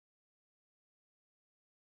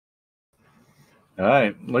All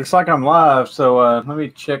right, looks like I'm live. So let me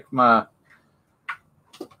check my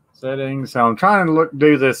settings. So I'm trying to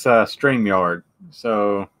do this StreamYard.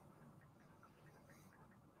 So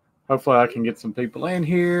hopefully I can get some people in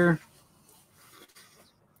here.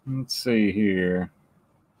 Let's see here.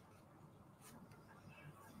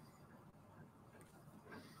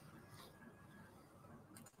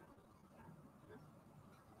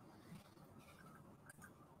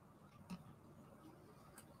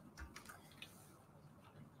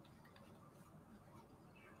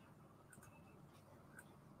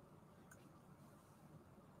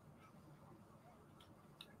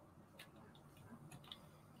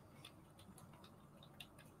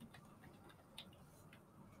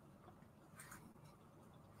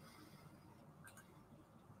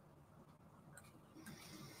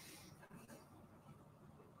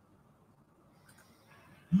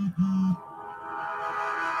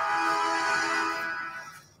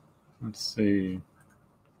 Let's see.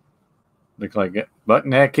 Look like Butt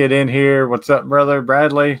Naked in here. What's up, brother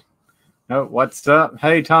Bradley? Oh, what's up?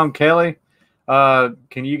 Hey, Tom Kelly. Can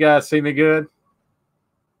you guys see me good?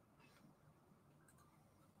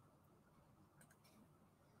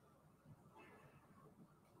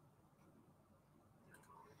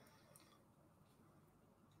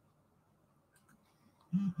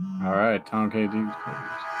 All right, Tom Kelly.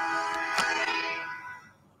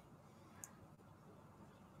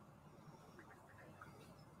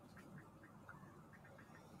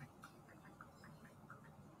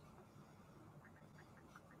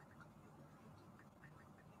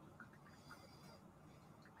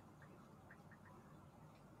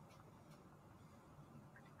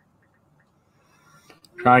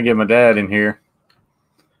 Trying to get my dad in here.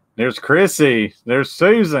 There's Chrissy. There's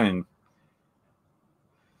Susan.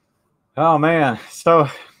 Oh, man. So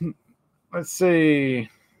let's see.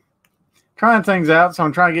 Trying things out, so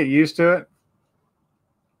I'm trying to get used to it.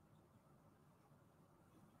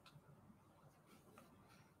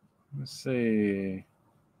 Let's see.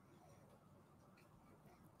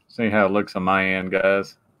 See how it looks on my end,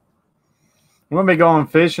 guys. I'm going to be going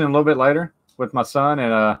fishing a little bit later with my son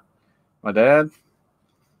and my dad.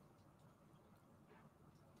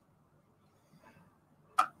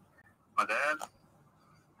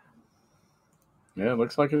 Yeah, it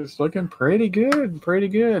looks like it's looking pretty good. Pretty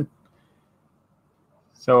good.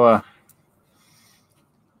 So,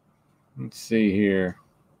 let's see here.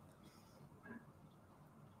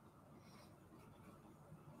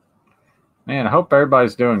 Man, I hope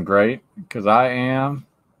everybody's doing great because I am.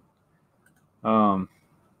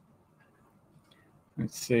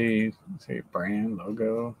 Let's see. Brand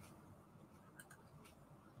logo.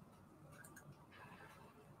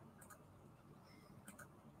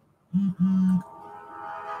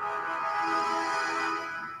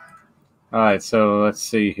 All right, so let's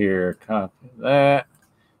see here. Copy that.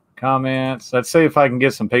 Comments. Let's see if I can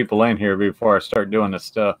get some people in here before I start doing this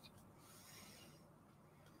stuff.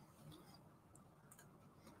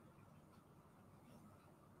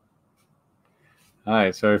 All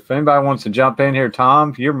right, so if anybody wants to jump in here,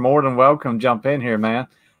 Tom, you're more than welcome. Jump in here, man.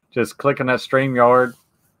 Just click on that StreamYard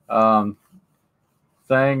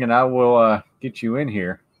thing, and I will get you in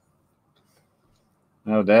here.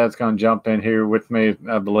 No, Dad's going to jump in here with me,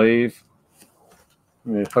 I believe.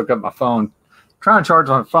 Let me hook up my phone. I'm trying to charge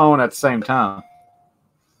my phone at the same time.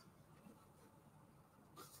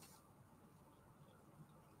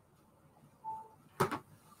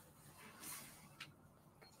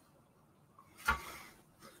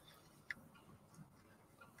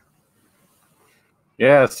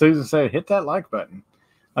 Yeah, Susan said, hit that like button.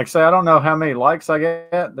 Like I say, I don't know how many likes I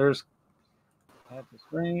get. There's at the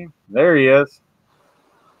screen. There he is.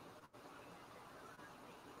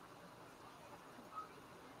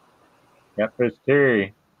 Catfish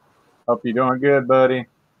Terry. Hope you're doing good, buddy.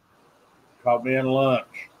 Caught me in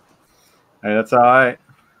lunch. Hey, that's all right.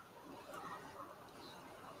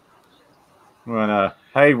 Well,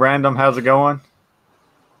 hey, Random, how's it going?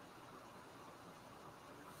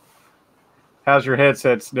 How's your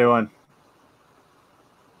headsets doing?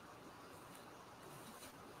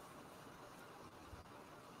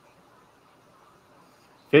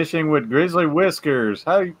 Fishing with Grizzly Whiskers.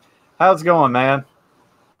 How's it going, man?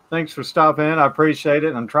 Thanks for stopping in. I appreciate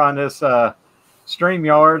it. I'm trying this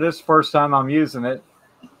StreamYard. This is the first time I'm using it.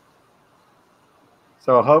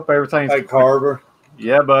 So I hope everything's... Hey, Carver.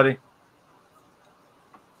 Yeah, buddy.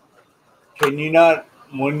 Can you not,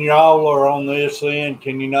 when y'all are on this end,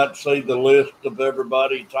 can you not see the list of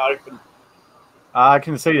everybody typing? I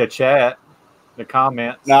can see the chat, the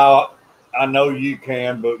comments. No, I know you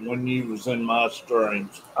can, but when you was in my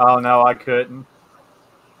streams. Oh, no, I couldn't.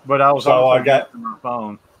 But I was so on I got my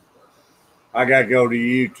phone. I gotta go to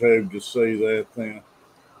YouTube to see that then.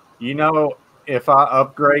 You know, if I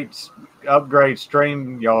upgrade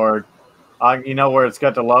StreamYard, you know where it's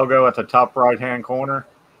got the logo at the top right hand corner.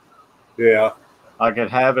 Yeah. I could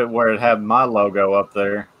have it where it had my logo up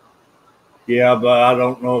there. Yeah, but I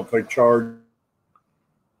don't know if they charge.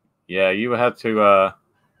 Yeah, you would have to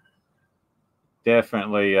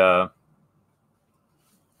definitely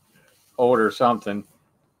order something.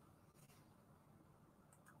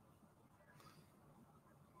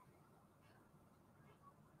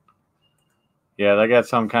 Yeah, they got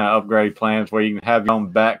some kind of upgrade plans where you can have your own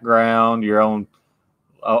background, your own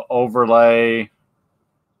overlay.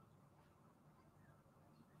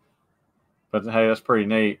 But hey, that's pretty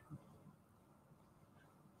neat.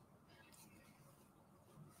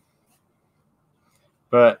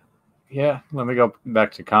 But yeah, let me go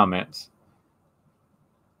back to comments.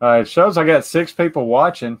 It shows I got 6 people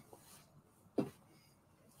watching.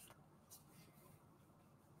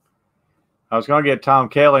 I was going to get Tom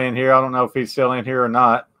Kelly in here. I don't know if he's still in here or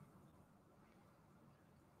not.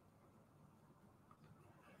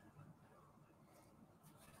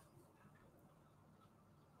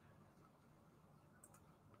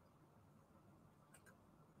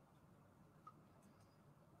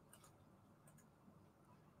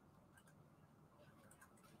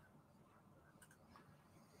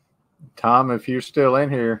 Tom, if you're still in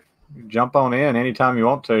here, jump on in anytime you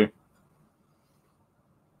want to.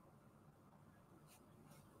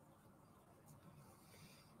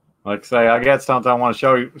 Like I say, I got something I want to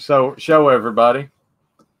show you. Show everybody.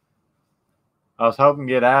 I was hoping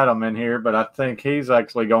to get Adam in here, but I think he's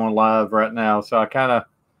actually going live right now. So I kind of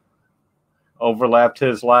overlapped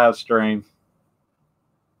his live stream.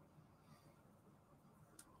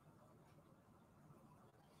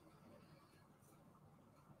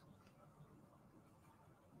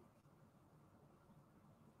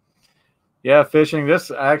 Yeah, fishing. This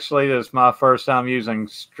actually is my first time using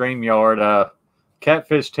StreamYard.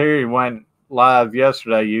 Catfish Terry went live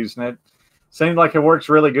yesterday using it. Seems like it works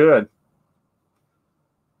really good.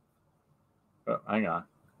 Oh, hang on.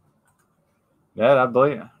 Dad, I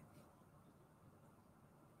believe.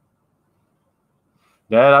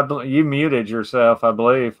 Dad, you muted yourself, I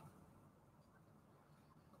believe.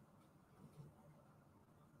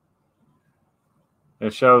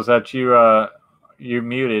 It shows that you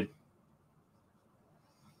muted.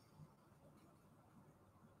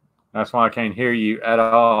 That's why I can't hear you at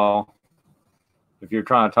all. If you're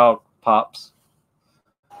trying to talk, Pops.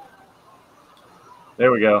 There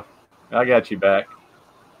we go. I got you back.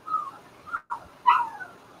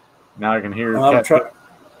 Now I can hear.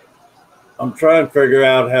 I'm trying to figure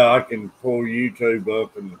out how I can pull YouTube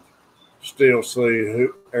up and still see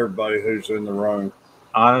everybody who's in the room.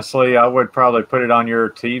 Honestly, I would probably put it on your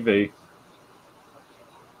TV,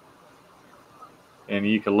 and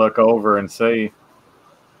you can look over and see,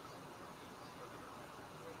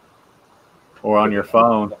 or on your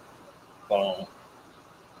phone.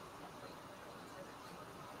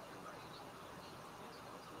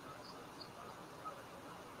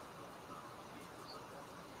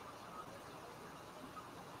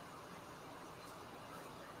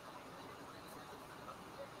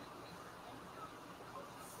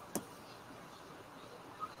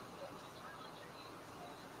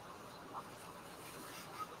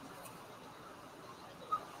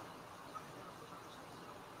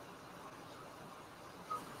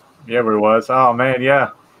 Yeah, we was. Oh man,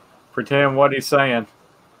 yeah. Pretend what he's saying.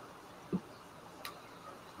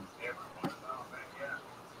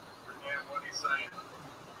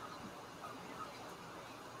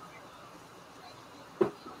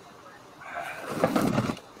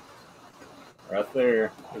 Right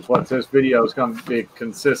there is what this video is going to be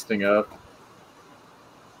consisting of.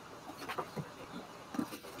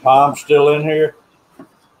 Tom's still in here?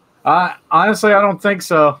 Honestly, I don't think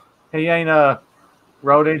so. He ain't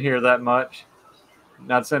wrote in here that much.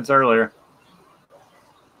 Not since earlier.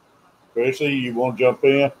 Chrissy, you want to jump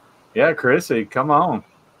in? Yeah, Chrissy, come on.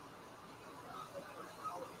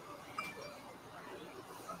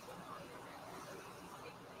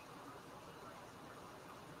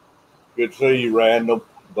 Good to see you, Randall.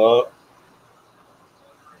 But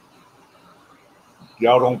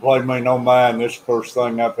y'all don't play me no mind. This is the first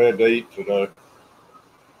thing I've had to eat today.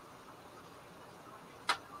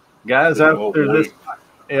 Guys,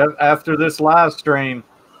 after this live stream,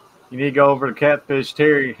 you need to go over to Catfish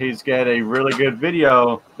Terry. He's got a really good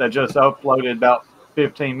video that just uploaded about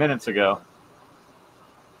 15 minutes ago.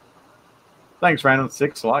 Thanks, Randall.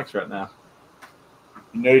 6 likes right now.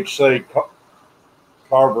 You need to see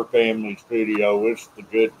Carver family's video. It's the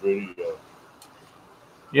good video.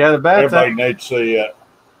 Yeah, the bad Everybody thing. needs to see it.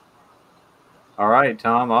 All right,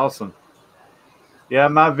 Tom. Awesome. Yeah,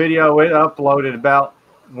 my video it uploaded about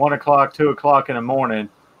 1 o'clock, 2 o'clock in the morning,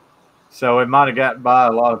 so it might have got by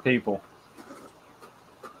a lot of people.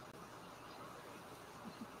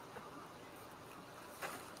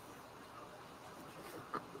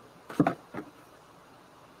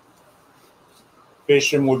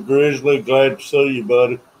 Fishing with Grizzly. Glad to see you,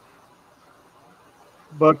 buddy.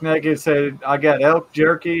 Buck Naked said, I got elk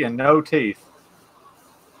jerky and no teeth.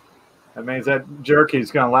 That means that jerky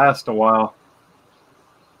is going to last a while.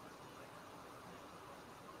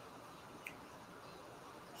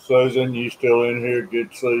 Susan, you still in here?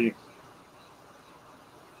 Good to see you.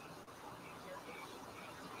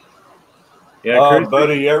 Yeah,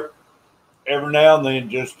 buddy, every now and then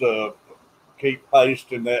just keep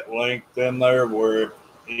pasting that link in there where if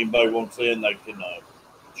anybody wants in, they can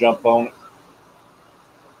jump on it.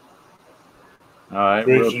 All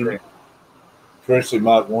right. Chrissy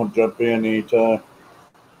might want to jump in anytime.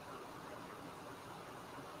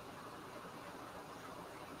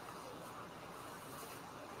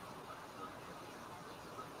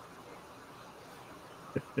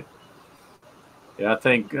 Yeah, I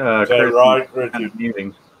think is that right, Chrissy? Kind of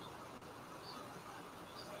muting.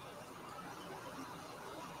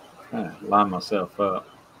 Line myself up.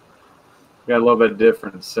 Got a little bit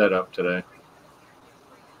different setup today.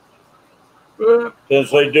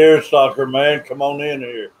 Tennessee Deer Stalker, man, come on in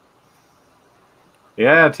here.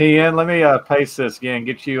 Yeah, TN, let me paste this again,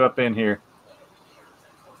 get you up in here.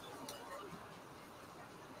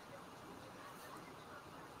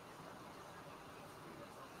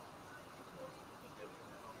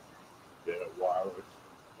 Yeah, wireless.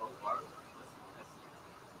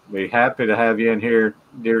 Be happy to have you in here,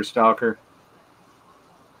 Deer Stalker.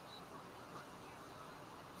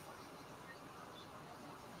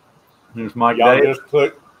 Here's Mike Davis.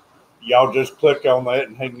 Y'all just click on that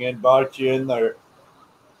and he can invite you in there.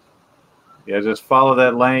 Yeah, just follow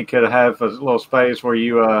that link. It'll have a little space where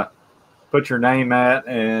you put your name at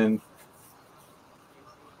and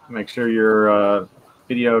make sure your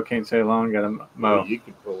video can't stay long. Got a mo. Well, you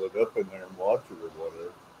can pull it up in there and watch it or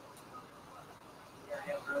whatever.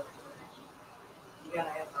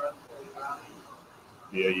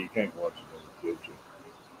 Yeah, you can't watch it in the kitchen.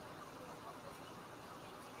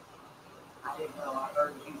 I didn't know. I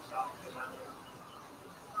heard you talking.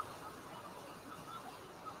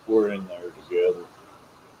 We're in there together.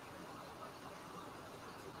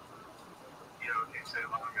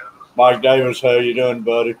 Mike Davis, how you doing,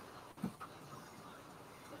 buddy?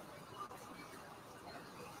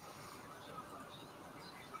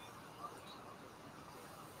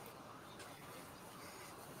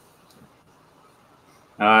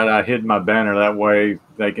 All right, I hid my banner. That way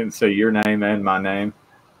they can see your name and my name.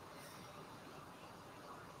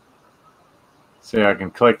 See, I can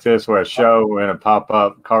click this where it show and it pop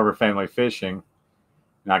up Carver Family Fishing.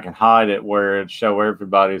 And I can hide it where it show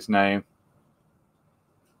everybody's name.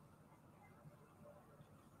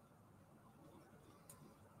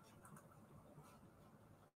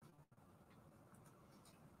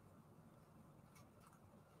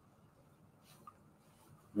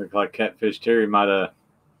 Look like Catfish Terry might have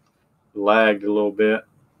lagged a little bit.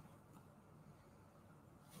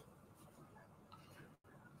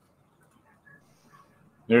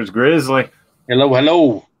 There's Grizzly. Hello,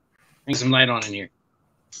 hello. Bring some light on in here.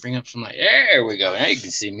 Bring up some light. There we go. Now you can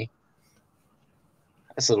see me.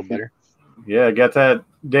 That's a little better. Yeah, got that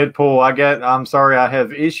Deadpool. I'm sorry I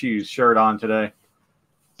have issues shirt on today.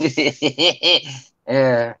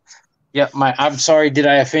 Yeah. Yeah, my I'm sorry, did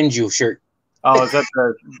I offend you shirt. Oh, is that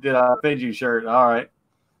the did I offend you shirt? All right.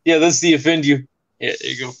 Yeah, that's the offend you. Yeah,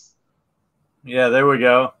 there you go. Yeah, there we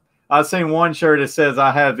go. I've seen one shirt that says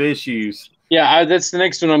I have issues. Yeah, that's the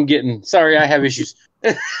next one I'm getting. Sorry, I have issues.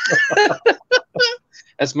 That's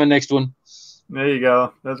my next one. There you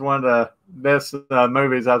go. That's one of the best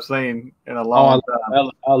movies I've seen in a long time.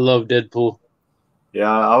 I love Deadpool.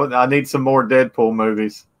 Yeah, I need some more Deadpool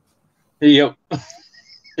movies. Yep.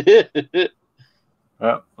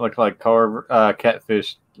 Oh, look like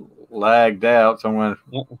Catfish lagged out. So I'm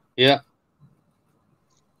gonna. Yeah.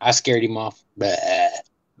 I scared him off.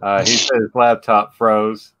 He said his laptop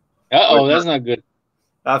froze. Uh-oh, that's not good.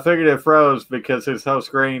 I figured it froze because his whole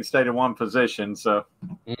screen stayed in one position. So,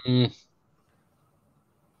 man,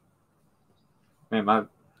 my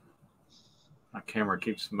camera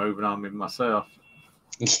keeps moving on me myself.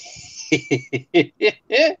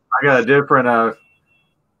 I got a different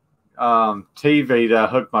TV that I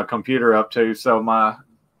hooked my computer up to, so my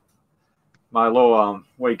little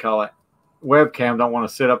what do you call it, webcam don't want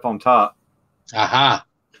to sit up on top. Aha.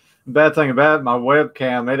 Bad thing about it, my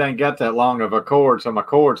webcam, it ain't got that long of a cord, so my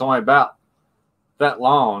cord's only about that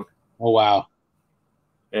long. Oh wow.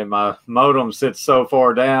 And my modem sits so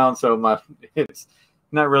far down, so it's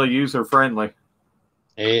not really user friendly.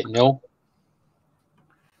 No.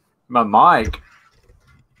 My mic,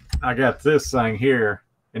 I got this thing here,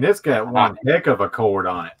 and it's got one heck of a cord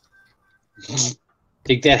on it.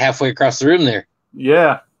 Take that halfway across the room there.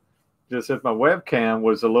 Yeah. Just if my webcam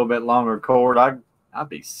was a little bit longer cord, I'd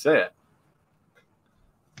be set.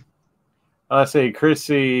 Let's see,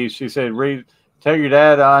 Chrissy, she said, tell your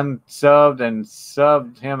dad unsubbed and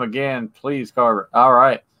subbed him again, please, Carver. All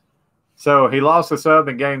right. So he lost the sub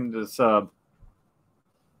and gained the sub.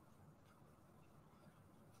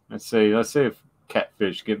 Let's see if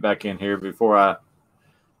Catfish get back in here before I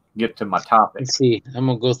get to my topic. Let's see. I'm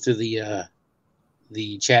gonna go through the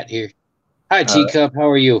chat here. Hi, Teacup. How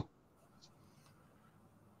are you?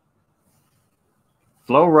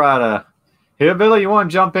 Flow Rider. Hillbilly, you want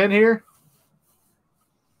to jump in here?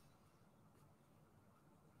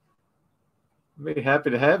 Be happy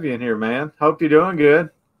to have you in here, man. Hope you're doing good.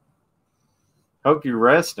 Hope you're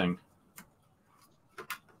resting.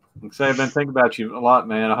 Like I say, I've been thinking about you a lot,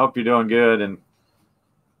 man. I hope you're doing good. And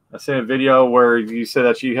I seen a video where you said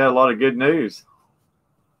that you had a lot of good news.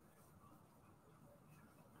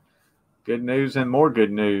 Good news and more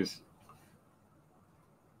good news.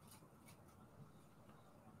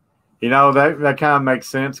 You know, that kind of makes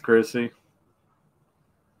sense, Chrissy.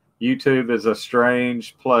 YouTube is a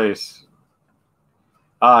strange place.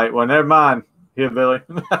 All right, well, never mind, Hillbilly.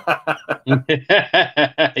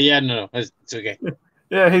 Yeah, no, it's okay.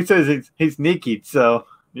 Yeah, he says he's naked, so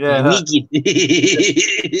yeah.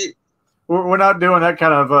 Naked. We're not doing that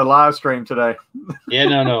kind of live stream today. Yeah,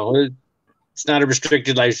 no. It's not a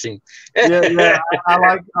restricted live stream. Yeah.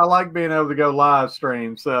 I like being able to go live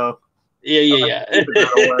stream, so. Yeah.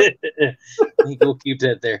 We'll keep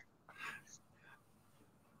that there.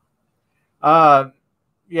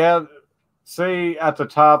 Yeah. See at the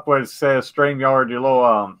top where it says StreamYard, your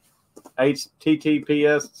little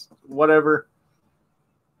HTTPS whatever.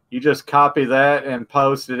 You just copy that and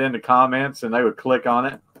post it in the comments, and they would click on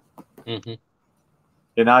it. Mm-hmm.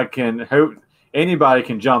 And anybody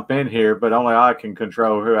can jump in here, but only I can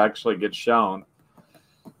control who actually gets shown.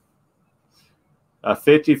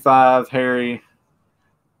 55, hairy,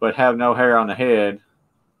 but have no hair on the head.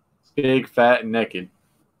 Big, fat, and naked.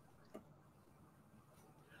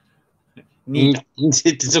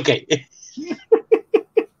 It's okay.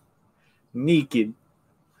 Naked.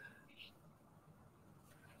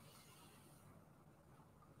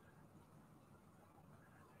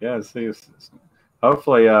 Yeah, see,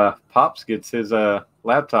 hopefully Pops gets his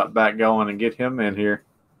laptop back going and get him in here.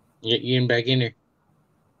 Get Ian back in here.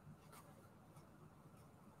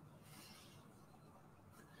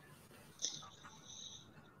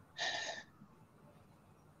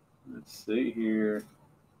 Let's see here.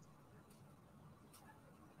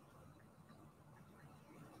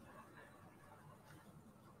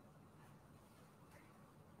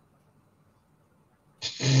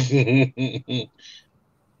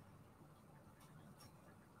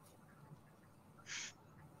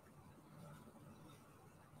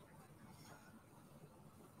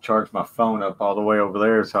 Charge my phone up all the way over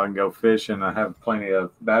there so I can go fishing. I have plenty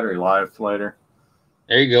of battery life later.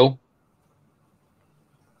 There you go.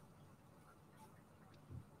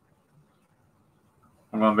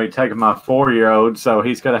 I'm going to be taking my 4-year-old, so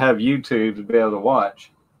he's got to have YouTube to be able to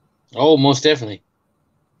watch. Oh, most definitely.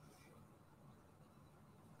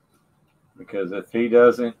 Because if he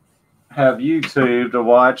doesn't have YouTube to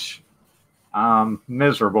watch, I'm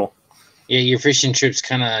miserable. Yeah, your fishing trip's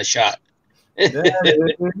kind of shot. Yeah,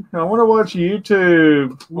 I want to watch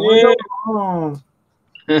YouTube. I want to go home.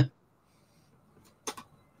 Let's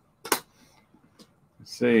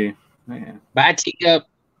see. Man. Bye, Teacup.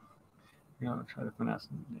 I'll try to pronounce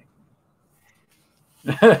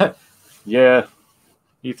it. Yeah.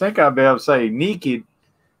 You think I'd be able to say naked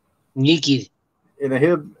Naked. in a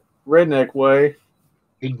hip redneck way.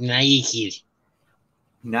 Naked.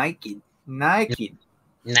 Naked.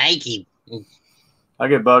 Naked. I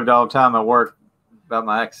get bugged all the time at work about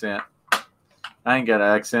my accent. I ain't got an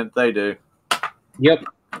accent. They do. Yep.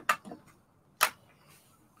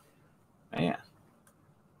 Man.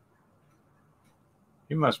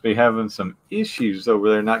 You must be having some issues over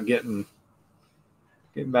there not getting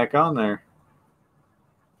back on there.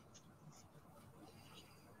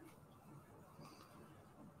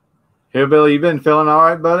 Hillbilly, you been feeling all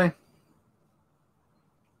right, buddy?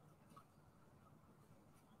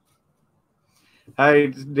 Hey,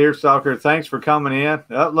 Deer Stalker, thanks for coming in.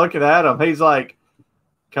 Oh, look at Adam. He's like,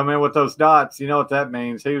 come in with those dots. You know what that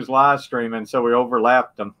means. He was live streaming, so we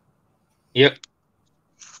overlapped them. Yep.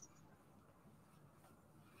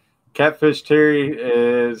 Catfish Terry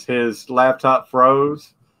is his laptop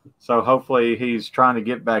froze, so hopefully he's trying to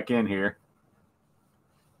get back in here.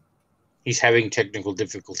 He's having technical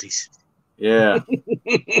difficulties. Yeah.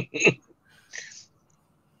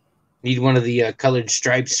 Need one of the colored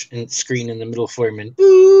stripes and screen in the middle for him. And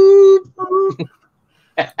the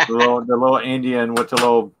little Indian with the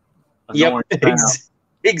little annoying sound.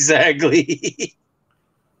 Exactly.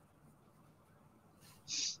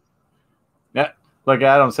 Yeah, look,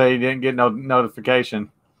 Adam say he didn't get no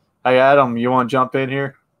notification. Hey, Adam, you want to jump in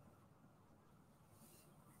here?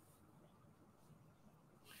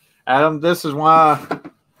 Adam, this is why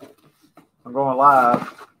I'm going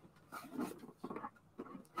live.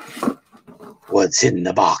 What's in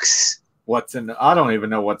the box? I don't even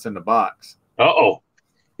know what's in the box. Uh-oh.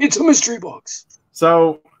 It's a mystery box.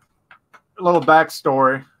 So, a little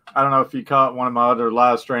backstory. I don't know if you caught one of my other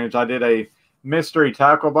live streams. I did a mystery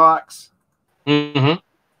tackle box. Mm-hmm.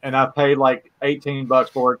 And I paid like $18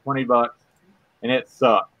 for it, $20, and it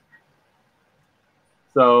sucked.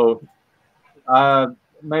 So, I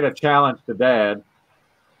made a challenge to Dad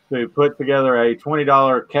to put together a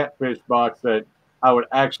 $20 catfish box that I would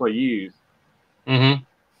actually use. Mm-hmm.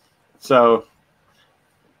 So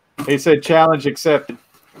he said challenge accepted.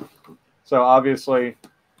 So obviously,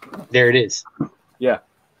 there it is. Yeah,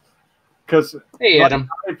 because hey, Adam,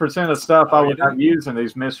 90% of stuff I would not use in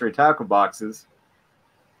these mystery tackle boxes.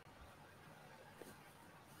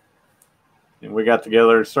 And we got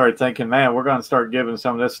together and started thinking, man, we're going to start giving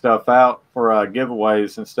some of this stuff out for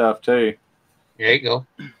giveaways and stuff too. There you go.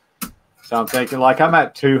 So I'm thinking, like, I'm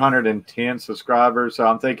at 210 subscribers, so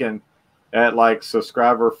I'm thinking at like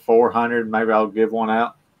subscriber 400, maybe I'll give one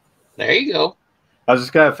out. There you go. I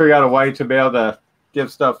just got to figure out a way to be able to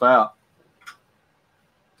give stuff out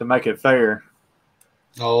to make it fair.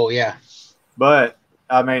 Oh, yeah. But,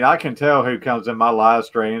 I mean, I can tell who comes in my live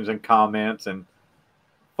streams and comments and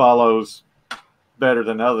follows better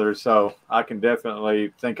than others, so I can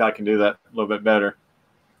definitely think I can do that a little bit better.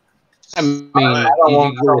 I mean, I don't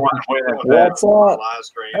want to win at What's up? Live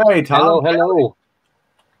stream. Hey, Tom. Hello.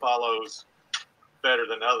 Follows better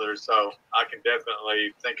than others, so I can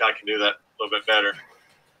definitely think I can do that a little bit better.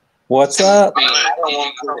 What's up? I don't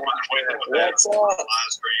want to win at What's up? live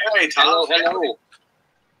stream. Hey, Tom. Hello.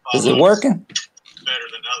 Is it working? Better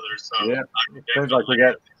than others, so yeah. It seems like we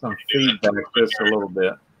got some feedback just a little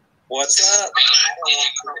bit. What's up?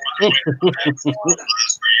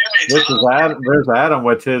 This is Adam. There's Adam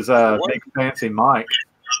with his big fancy mic.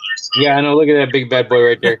 Yeah, I know. Look at that big bad boy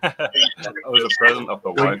right there. That was a present of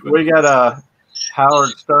the wife. We got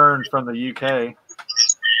Howard Stern from the UK.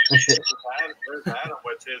 There's Adam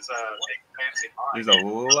with his big fancy mic. There's a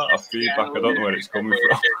lot of feedback. I don't know where it's coming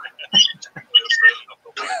from.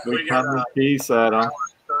 We got peace, Adam.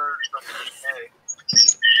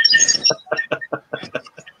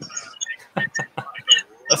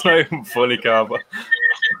 That's not even funny, Carver.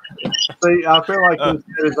 See, I feel like he's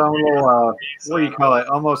got his own little, what do you call it?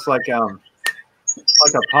 Almost like a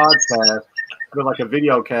podcast, but like a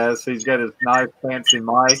video cast. He's got his nice fancy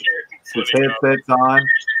mic, his headset's on,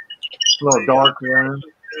 little dark room.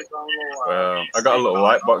 I got a little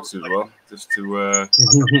light box as well, just to throw that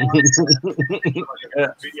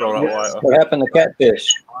light off. What happened to Catfish?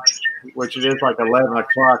 Which it is like 11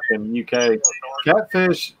 o'clock in the UK.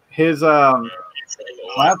 Catfish, his laptop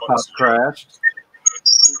crashed.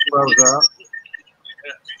 Froze up.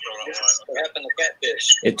 What happened to Catfish?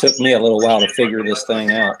 It took me a little while to figure this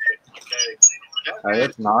thing out. Hey,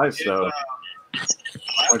 it's nice though.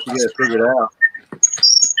 Once you get it figured out.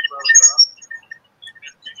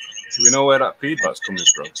 Do we know where that feedback's coming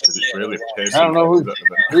from? Because it's really pissing. I don't know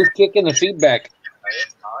who's kicking the feedback.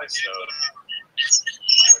 It's nice though.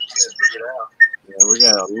 Once you get it figured out. Yeah, we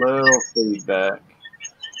got a little feedback. Do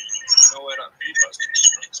we know where that feedback's coming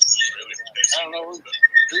from? It's really pissing. I don't know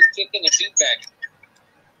who's kicking the feedback.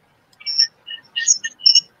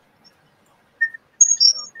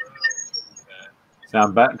 So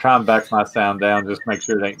I'm trying to back my sound down, just make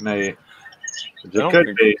sure it ain't me. It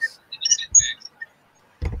could be.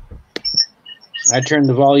 I turned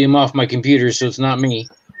the volume off my computer, so it's not me.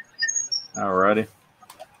 Alrighty.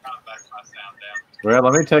 Well,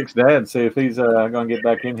 let me text Dad and see if he's going to get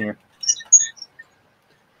back in here.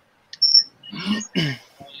 Volume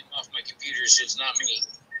off my computer, so it's not me.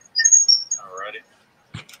 Alrighty.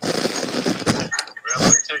 Well, let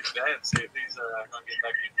me text Dad and see if he's going to get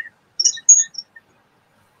back in here.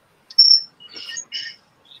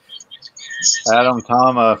 Adam,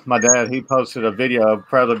 Tom, my dad, he posted a video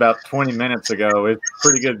probably about 20 minutes ago. It's a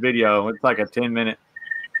pretty good video. It's like a 10-minute.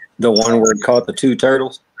 The one where it caught the two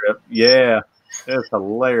turtles? Yeah, it's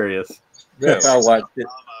hilarious. Really? I watched it.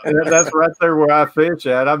 That's right there where I fish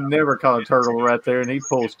at. I've never caught a turtle right there, and he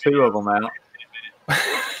pulls 2 of them out.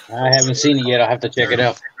 I haven't seen it yet. I'll have to check it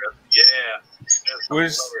out.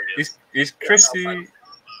 Is Christy?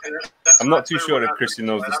 I'm not too sure if Christy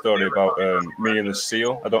knows the story about me and the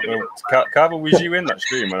seal. I don't know. Carver, was you in that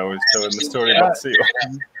stream when I was telling the story about the seal?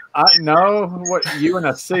 I know what you and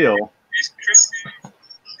a seal. I'm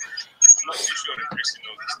not too sure if Christy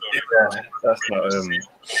knows the story. Yeah, that's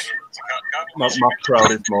not my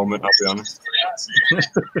proudest moment. I'll be honest. I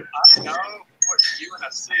know what you and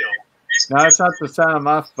a seal. No, it's not the sound of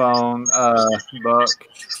my phone, Buck.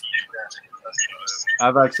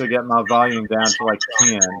 I've actually got my volume down to like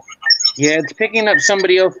 10. Yeah, it's picking up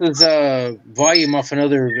somebody else's volume off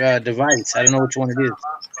another device. I don't know which one it is.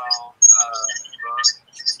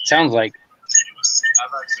 Sounds like.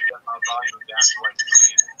 I've actually got my volume down to like 10.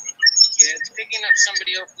 Yeah, it's picking up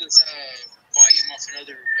somebody else's volume off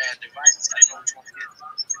another device. I don't know which one it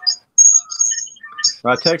is.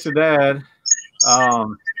 I texted Dad.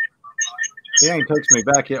 He ain't texted me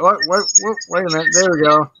back yet. Wait a minute. There we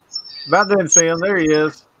go. About didn't see him. There he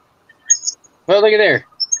is. Well, look at there.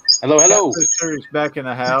 Hello. He's back in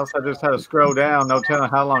the house. I just had to scroll down. No telling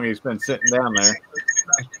how long he's been sitting down there.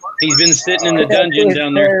 He's been sitting in the dungeon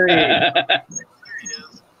down there.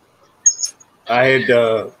 I had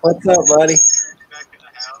What's up, buddy?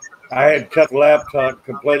 I had cut the laptop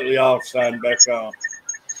completely off, signed back on.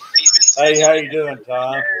 Hey, how you doing,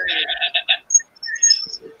 Tom?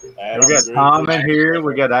 We got Tom in here.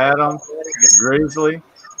 We got Adam. We got Grizzly.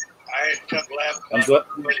 I had cut the laptop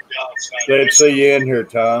completely off. Glad to see you in here,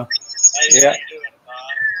 Tom. Yeah.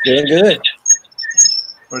 Doing good.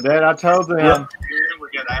 Well, Dad, I told them. Yeah.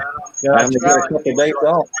 I'm going to get a couple days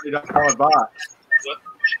off. $20 box.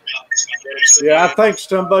 Yeah, I think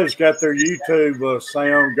somebody's got their YouTube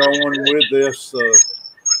sound going with this.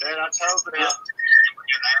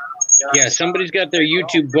 Yeah, somebody's got their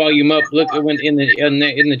YouTube volume up. Look in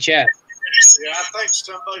the chat. Yeah, I think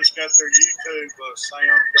somebody's got their YouTube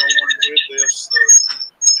sound going with this.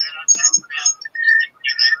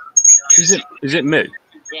 Is it me?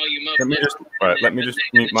 Volume up. Let me just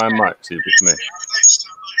mute my mic, see if it's me.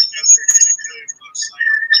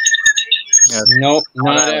 Yeah. Nope,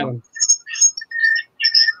 not Adam.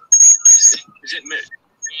 Is it me?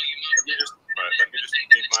 Let me just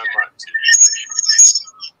mute my mic, see if it's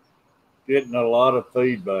me. Getting a lot of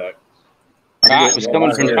feedback. It's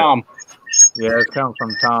coming from Tom. Yeah, it's coming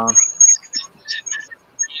from Tom.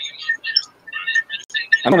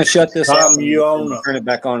 I'm going to shut this Tom, off you turn it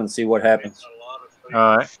back on and see what happens.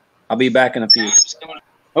 All right. I'll be back in a few.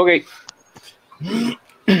 Okay.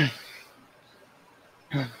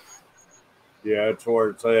 Yeah, that's where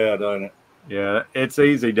it's at, ain't it? Yeah, it's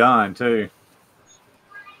easy done, too.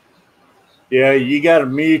 Yeah, you got to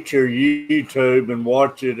mute your YouTube and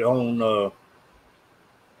watch it on,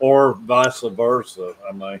 or vice versa.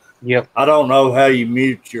 I mean, Yep. I don't know how you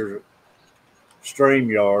mute your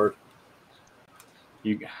StreamYard.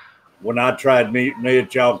 When I tried muting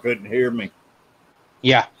it, y'all couldn't hear me.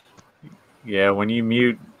 Yeah. Yeah, when you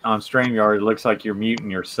mute on StreamYard, it looks like you're muting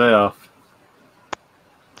yourself.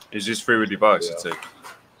 Is this through a device? Yeah.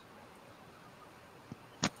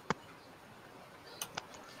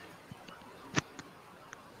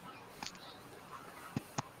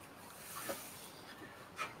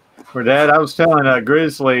 For Dad, I was telling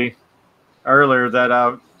Grizzly earlier that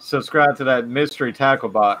I subscribed to that mystery tackle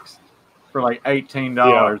box for like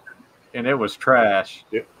 $18, and it was trash.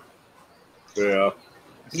 Yeah. So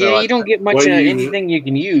Yeah, you don't get much anything you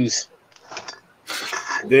can use.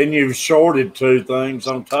 Then you've shorted 2 things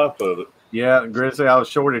on top of it. Yeah, Grizzly, I was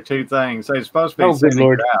shorted 2 things. They're supposed to be Oh, good sending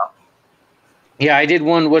Lord. it out. Yeah, I did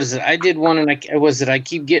one. What is it? I did one, and I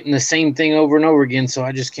keep getting the same thing over and over again, so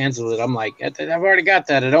I just canceled it. I'm like, I've already got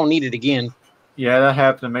that. I don't need it again. Yeah, that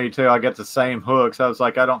happened to me too. I got the same hooks. I was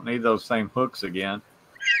like, I don't need those same hooks again.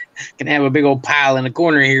 Can have a big old pile in the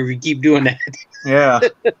corner here if you keep doing that. Yeah.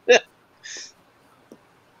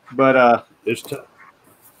 But It's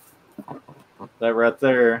that right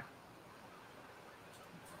there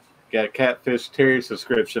got a Catfish Terry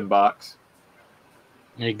subscription box.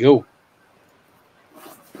 There you go.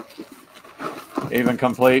 Even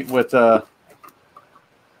complete with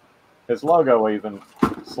his logo even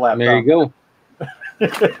slapped There on. you go.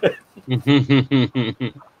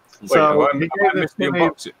 So he gave this to me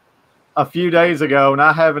a few days ago, and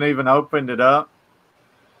I haven't even opened it up.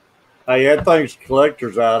 Hey, that thing's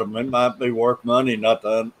collector's item. It might be worth money not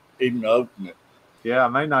to even open it. Yeah, I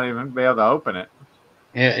may not even be able to open it.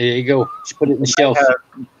 Yeah, there you go. Just put it in the shelf.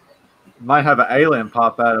 Might have an alien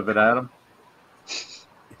pop out of it, Adam.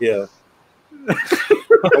 Yeah.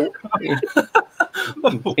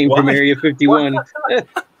 Came from Area 51.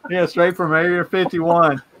 Yeah, straight from Area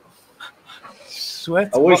 51.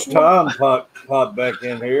 Sweat. I wish Tom popped back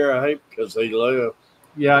in here. I hate because he left.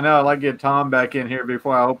 Yeah, I know. I'd like to get Tom back in here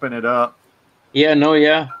before I open it up. Yeah, no,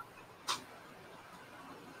 yeah.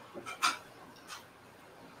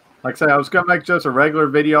 Like I say, I was going to make just a regular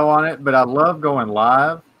video on it, but I love going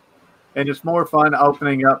live. And it's more fun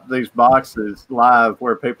opening up these boxes live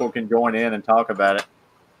where people can join in and talk about it.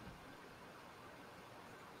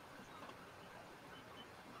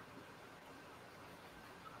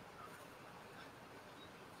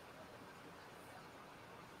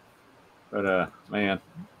 But, man.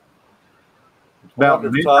 It's about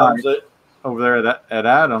midnight over there at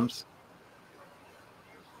Adams.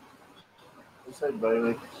 Hey,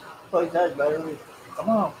 Bailey. Play that, Bailey. Come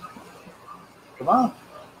on. Come on.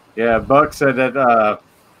 Yeah, Buck said that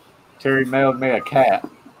Terry mailed me a cat.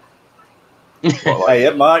 Hey,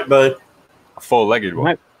 it might be. A four-legged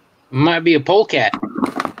one. Might be a polecat.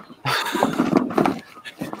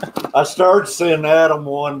 I started seeing Adam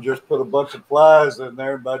one, just put a bunch of flies in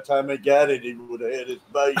there, and by the time he got it, he would have had his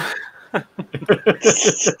bait.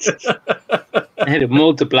 I had it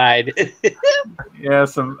multiplied. Yeah,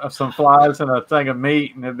 some flies and a thing of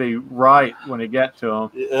meat, and it'd be right when it got to them.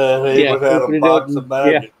 He would have had a box of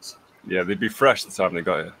maggots. Yeah, they'd be fresh the time they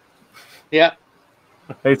got here. Yeah.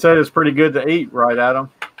 They said it's pretty good to eat, right, Adam?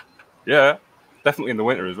 Yeah, definitely in the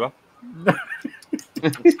winter as well.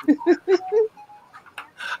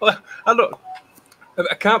 I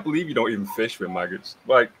can't believe you don't even fish with maggots.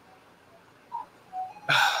 Like,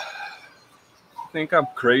 I think I'm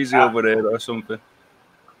crazy over there or something.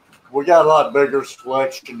 We got a lot bigger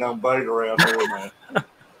selection on bait around here, man.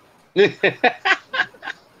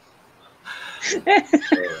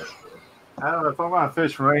 I don't know if I'm going to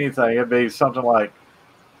fish for anything. It'd be something like,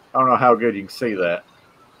 I don't know how good you can see that.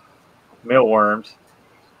 Mealworms.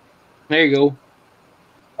 There you go.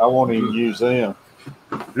 I won't even use them.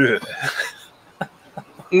 I'm going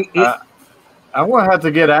to have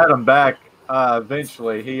to get Adam back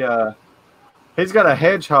eventually. He's got a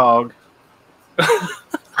hedgehog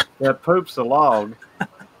that poops a log.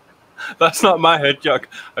 That's not my hedgehog.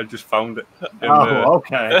 I just found it.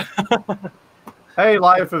 Okay. Hey,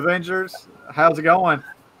 Life Avengers. How's it going?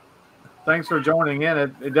 Thanks for joining in.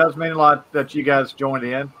 It does mean a lot that you guys joined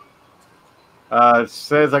in. It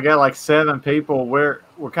says I got like 7 people. We're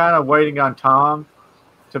kind of waiting on Tom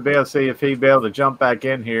to be able to see if he'd be able to jump back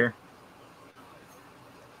in here.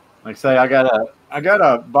 Like I say, I got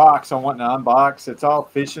a box I want to unbox. It's all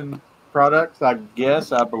fishing products, I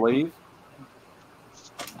believe.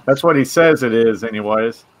 That's what he says it is,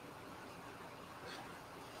 anyways.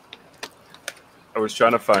 I was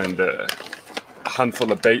trying to find a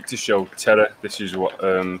handful of bait to show Terra. This is what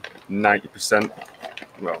 90%,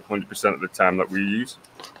 well, 100% of the time that we use.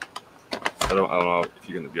 I don't know if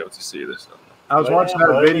you're going to be able to see this. I was watching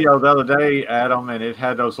that video the other day, Adam, and it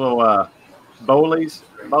had those little boilies.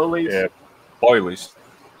 Yeah, boilies.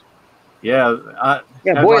 Yeah,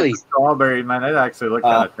 boilies. Like strawberry, man. That actually looked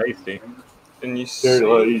kind of tasty. And you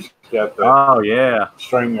He's got that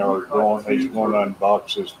string yard going. He's going to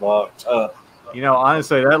unbox his box. You know,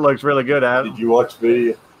 honestly, that looks really good, Adam. Did you watch the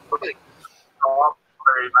video?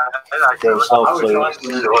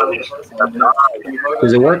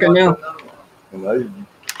 Is it working now? And I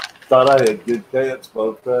thought I had good cats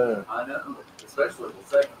both times. I know, especially the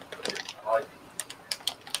second.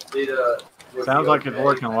 Sounds like it's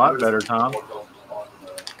working a lot better, Tom.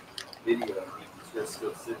 He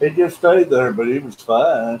just stayed there, but he was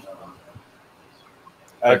fine.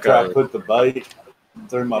 After I put the bait,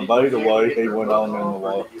 threw my bait away, he went on in the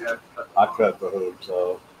water. I cut the hooks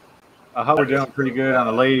off. I hope we're doing pretty good on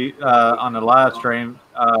the live stream.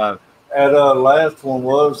 Last one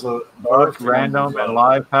was a random and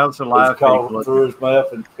live. How's the live? Calling through his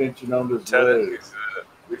mouth and pinching on his legs.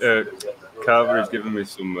 Carver is giving me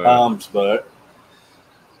some. Tom's back.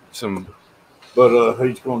 But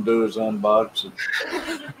he's going to do his unboxing.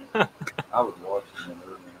 I was watching him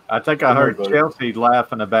earlier. I think I heard Chelsea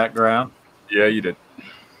laugh in the background. Yeah, you did.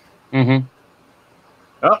 Mm-hmm.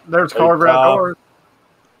 Oh, there's Carver outdoors.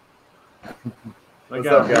 What's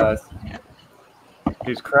up, guys?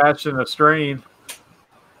 He's crashing the stream.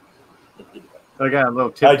 They got a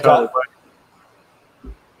little tiptoe.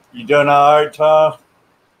 You doing all right, Tom?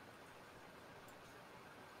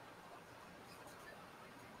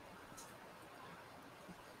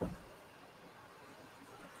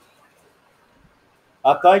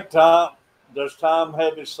 I think does Tom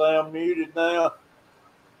have his sound muted now?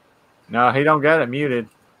 No, he don't got it muted.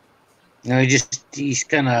 No, he's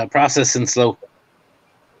kind of processing slow.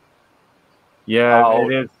 Yeah, Oh.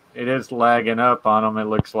 it is. It is lagging up on them. It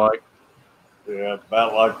looks like. Yeah,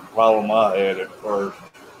 about like the problem I had at first.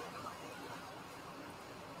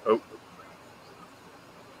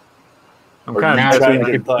 I'm Or kind Now of I feel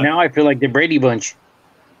changing like things. now I feel like the Brady Bunch.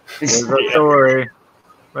 There's a story.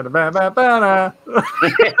 Ba-da-ba-ba-ba-da.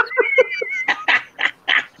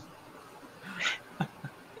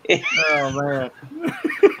 Oh man!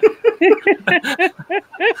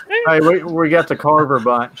 Hey, we got the Carver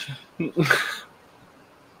bunch.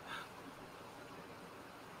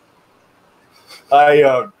 Hey,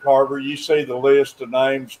 Carver, you see the list of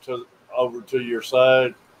names over to your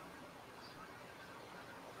side?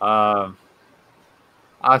 I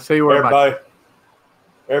see where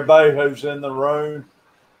Everybody who's in the room.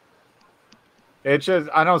 it's just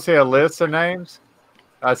I don't see a list of names.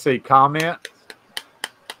 I see comments.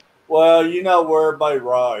 Well, you know where everybody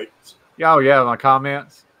writes. Oh yeah, my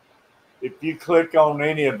comments. If you click on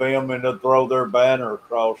any of them, it'll throw their banner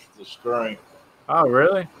across the screen. Oh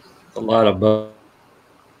really? A lot of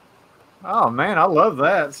Oh man, I love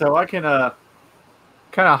that. So I can kind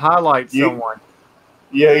of highlight someone.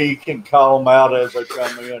 Yeah, you can call them out as they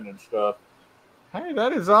come in and stuff. Hey,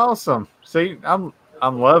 that is awesome. See, I'm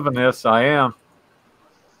loving this. I am.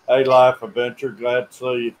 Hey, Life Adventure, glad to see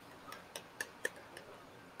you.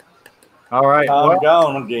 All right. Tom Well,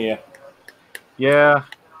 gone again. yeah,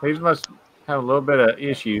 he must have a little bit of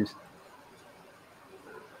issues.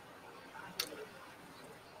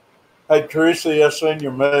 Hey, Tracy, I sent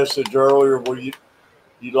your message earlier where you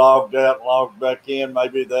logged out and logged back in.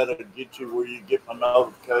 Maybe that'll get you where you get my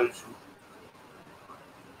notification.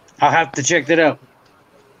 I'll have to check that out.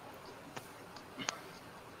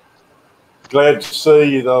 Glad to see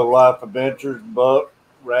you, though, Life Adventures. Buck,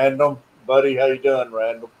 Random. Buddy, how you doing,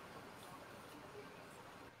 Random?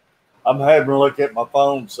 I'm having a look at my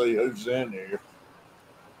phone to see who's in here.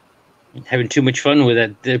 Having too much fun with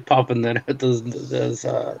that. They're popping that those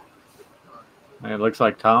Man, it looks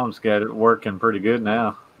like Tom's got it working pretty good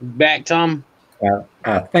now. back, Tom.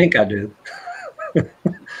 I think I do.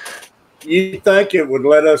 You think it would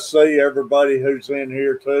let us see everybody who's in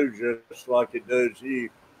here, too, just like it does you?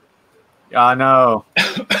 I know.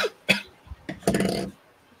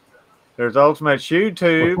 There's Ultimate Shoe What's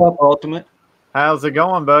Tube. up, Ultimate? How's it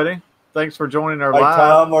going, buddy? Thanks for joining our Hey,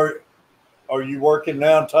 live. Tom, are you working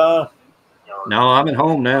now, Tom? No, I'm at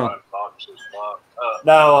home now.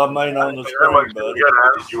 No, I mean on the screen, buddy.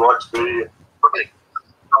 Did you watch the video?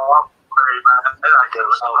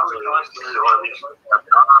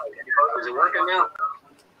 Is it working now?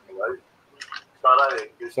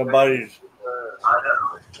 Somebody's.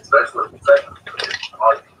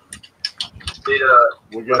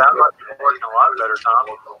 We got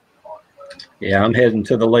Yeah, I'm heading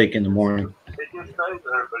to the lake in the morning.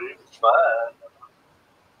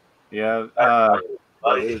 Yeah.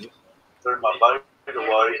 Me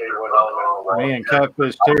Me and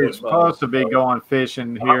Catfish too are supposed to be going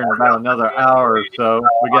fishing here in about another hour or so.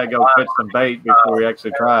 We got to go catch some bait before we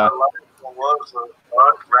actually try.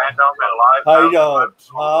 Hey,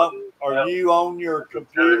 Tom, are you on your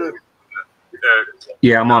computer?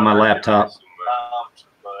 Yeah, I'm on my laptop.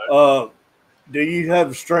 Do you have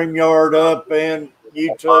StreamYard up and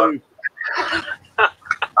YouTube?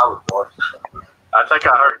 I think I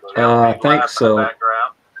heard. I think so. Yeah,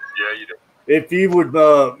 you did. If you would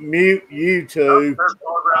mute YouTube,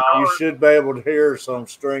 you should be able to hear us on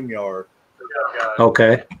StreamYard.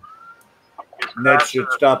 Okay. And that should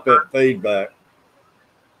stop that feedback.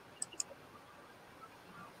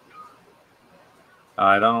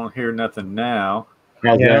 I don't hear nothing now.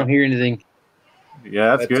 Yeah, I don't hear anything.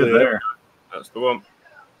 Yeah, that's good it. there. That's the one. Is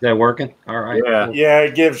that working? All right. Yeah. Cool. Yeah,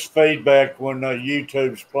 it gives feedback when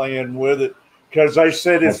YouTube's playing with it because they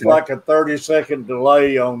said it's Okay. like a 30-second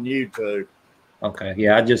delay on YouTube. Okay.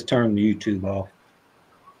 Yeah, I just turned YouTube off.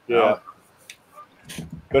 Yeah.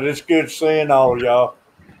 But it's good seeing all y'all.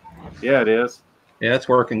 Yeah, it is. Yeah, it's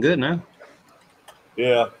working good now.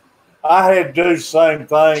 Yeah. I had to do the same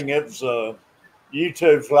thing. It's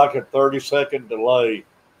YouTube's like a 30-second delay.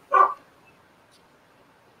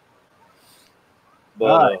 But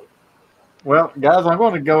All right. Well, guys, I'm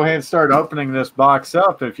going to go ahead and start opening this box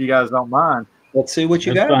up if you guys don't mind. Let's see what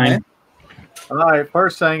you That's got, fine. man. All right.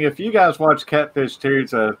 First thing, if you guys watch Catfish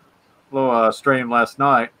Tears, a little stream last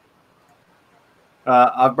night,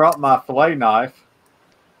 I brought my fillet knife.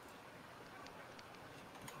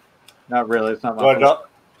 Not really. It's not my. well,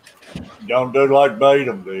 don't do like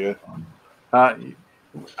Batum did. I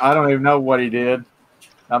don't even know what he did.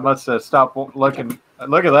 I must have stopped looking.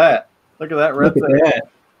 Look at that. Look at that right Look at there. that.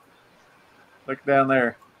 Look down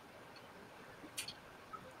there.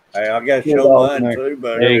 Hey, I got to Good show dog, mine Mike. too,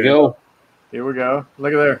 buddy. There you go. Here we go.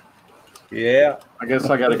 Look at there. Yeah. I guess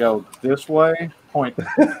I got to go this way. Point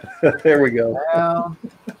There we go. down.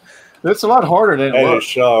 This is a lot harder than it That is looks.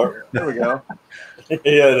 sharp. There we go. Yeah,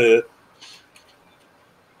 it is.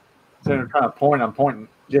 Instead of trying to point, I'm pointing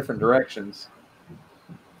different directions.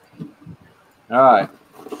 All right.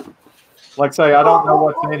 Like I say, I don't know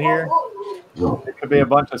what's in here. It could be a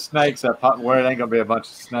bunch of snakes that pop where it ain't gonna be a bunch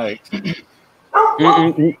of snakes.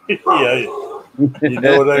 Yeah, you know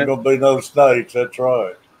it ain't gonna be no snakes. That's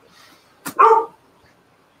right.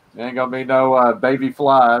 There ain't gonna be no baby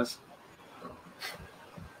flies.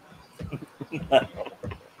 There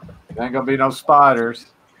ain't gonna be no spiders.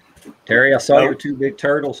 Terry, I saw your 2 big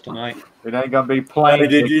turtles tonight. It ain't gonna be Hey, plain.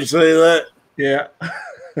 did you see that? Yeah.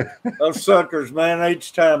 Those suckers, man.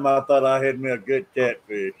 Each time I thought I had me a good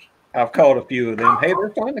catfish. I've caught a few of them. Hey,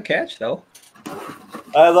 they're fun to catch, though.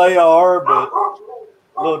 They are, but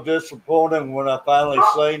a little disappointing when I finally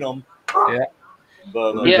seen them. Yeah.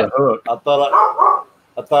 But There's Yeah. a hook. I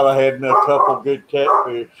thought I had me a couple good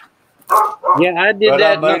catfish. Yeah, I did But I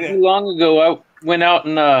that not made it. too long ago. I went out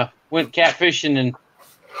and went catfishing, and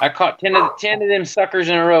I caught 10 of them suckers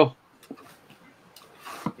in a row.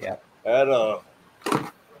 That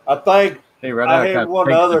I think Hey, right I now, had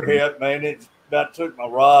one other hit, man. It about took my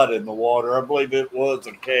rod in the water. I believe it was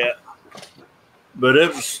a cat, but it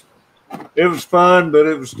was fun, but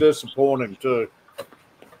it was disappointing too.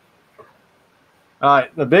 All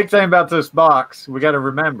right. The big thing about this box, we got to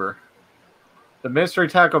remember, the mystery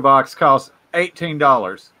tackle box costs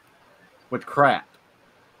 $18 with crap.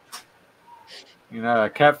 You know, a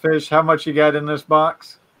catfish. How much you got in this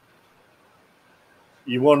box?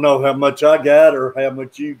 You want to know how much I got or how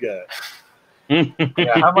much you got? Yeah,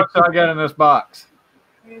 how much do I got in this box?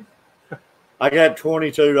 I got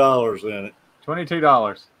 $22 in it.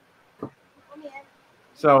 $22.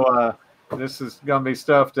 So this is going to be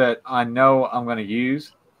stuff that I know I'm going to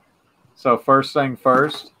use. So first thing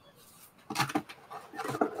first,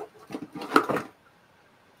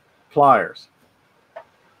 pliers.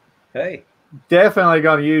 Hey. Definitely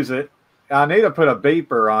going to use it. I need to put a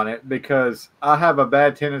beeper on it because I have a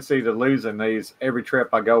bad tendency to losing these every trip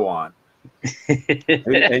I go on.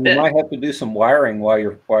 And you might have to do some wiring while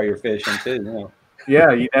you're fishing, too. You know.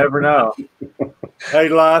 Yeah, you never know. Hey,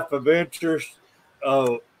 Life Adventures.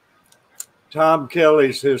 Tom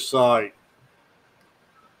Kelly's his site.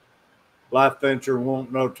 Life Venture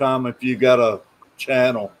won't know, Tom, if you got a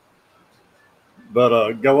channel.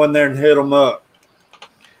 But go in there and hit them up.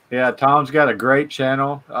 Yeah, Tom's got a great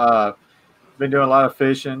channel. Been doing a lot of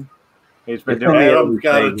fishing. He's been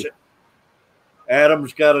doing.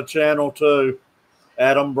 Adam's got a channel too.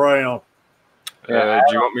 Adam Brown. Yeah,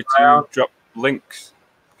 do you want me to drop links,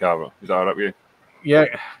 Carver? Is that all right with you?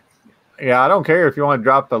 Yeah. I don't care if you want to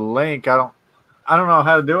drop the link. I don't know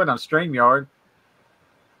how to do it on StreamYard.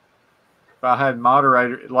 If I had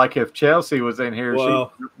moderator, like if Chelsea was in here, she'd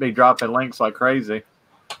be dropping links like crazy.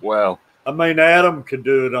 Well, I mean, Adam could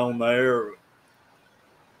do it on there.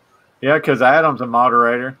 Yeah, because Adam's a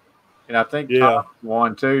moderator, and I think Tom's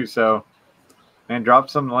one too. So, man, drop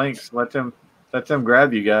some links. Let them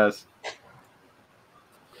grab you guys.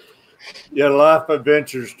 Yeah, Life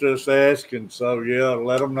Adventures just asking. So yeah,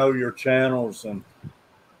 let them know your channels and.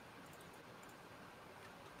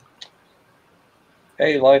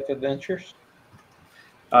 Hey, Life Adventures.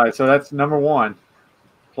 All right, so that's number one,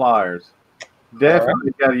 pliers.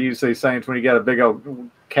 Definitely got to use these things when you got a big old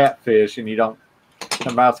catfish and you don't.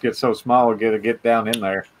 The mouths get so small, get down in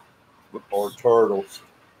there. Or turtles.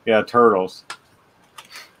 Yeah, turtles.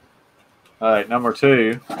 All right, number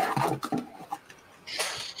two.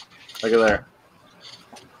 Look at there.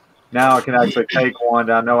 Now I can actually take one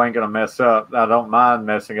that I know ain't going to mess up. I don't mind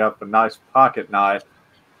messing up. A nice pocket knife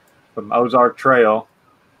from Ozark Trail.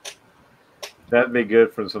 That'd be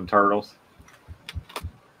good for some turtles.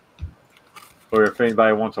 Or if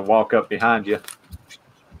anybody wants to walk up behind you.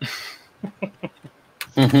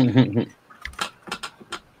 Because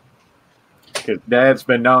Dad's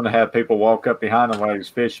been known to have people walk up behind him while he's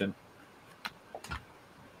fishing.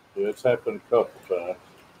 Yeah, it's happened a couple times.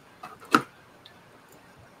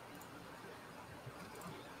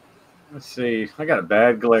 Let's see. I got a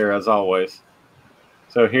bad glare as always.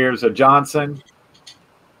 So here's a Johnson.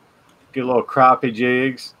 Get a little crappie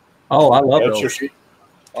jigs. Oh, I love That's those.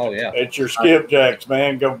 Oh yeah, it's your skipjacks,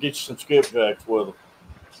 man. Go get you some skipjacks with them.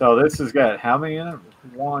 So this has got how many in it?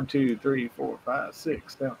 1, 2, 3, 4, 5,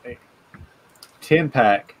 6, 7, 8.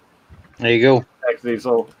 10-pack. There you go. These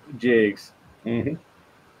little jigs. Mm-hmm.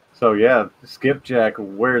 So yeah, skipjack will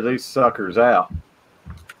wear these suckers out.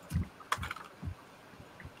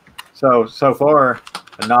 So far,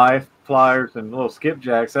 a knife, pliers and little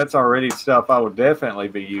skipjacks. That's already stuff I would definitely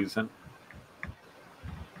be using.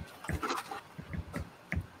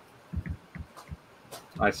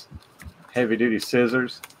 Nice heavy duty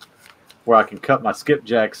scissors where I can cut my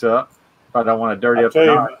skipjacks up if I don't want to dirty up the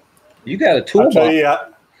knot. You got a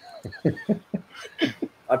toolbox.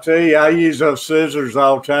 I tell you, I use those scissors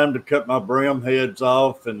all the time to cut my brim heads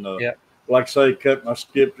off, and like I say, cut my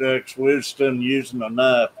skipjacks with instead of using a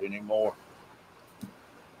knife anymore.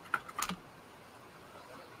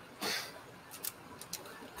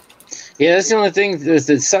 Yeah, that's the only thing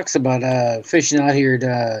that sucks about fishing out here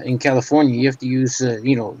in California. You have to use,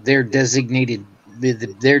 their designated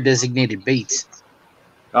baits.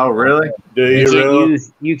 Oh, really? Do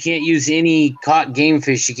You can't use any caught game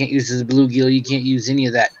fish. You can't use the bluegill. You can't use any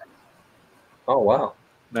of that. Oh wow!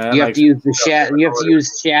 Man, You have to use the shad. You have to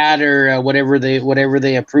use shad or whatever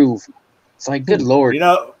they approve. It's like, good Lord. You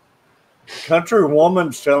know, country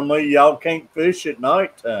woman's telling me y'all can't fish at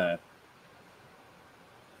nighttime.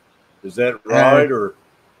 Is that right? Or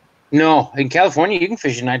no? In California, you can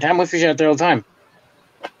fish at nighttime. We fish out there all the time.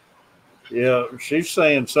 yeah, she's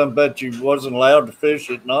saying something about you wasn't allowed to fish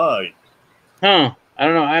at night. Huh? I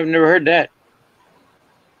don't know. I've never heard that.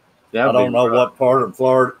 I don't know what part of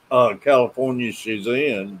Florida, California she's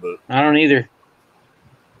in, but I don't either.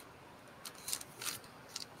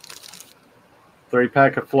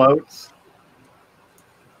 3-pack of floats.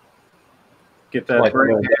 Get that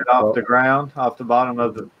brig head off the ground, off the bottom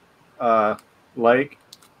of the lake.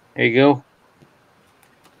 There you go.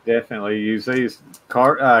 Definitely use these.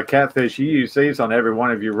 Catfish, you use these on every one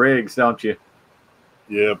of your rigs, don't you?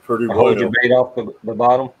 yeah, pretty well. Hold your bait off the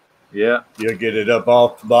bottom. Yeah. You get it up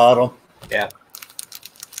off the bottom. Yeah.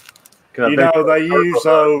 You know, they use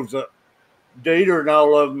those. Dieter and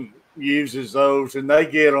all of them uses those, and they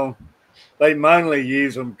get them. They mainly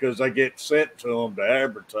use them because they get sent to them to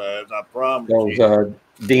advertise. I promise Those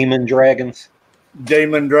demon dragons.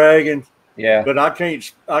 Demon dragons. Yeah. But I can't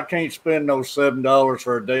spend those $7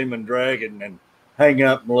 for a demon dragon and hang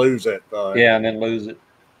up and lose that thing. Yeah, and then lose it.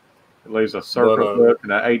 Lose a circle hook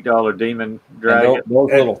and an $8 demon dragon. Those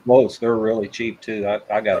little floats, they're really cheap too.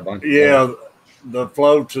 I got a bunch. Yeah, of those. the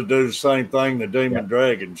floats will do the same thing the demon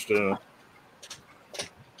dragons do.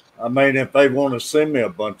 I mean, if they want to send me a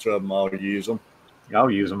bunch of them, I'll use them. I'll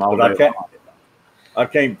use them all But day. I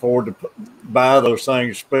can't afford to buy those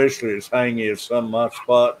things, especially as hangy as some of my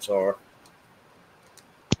spots are.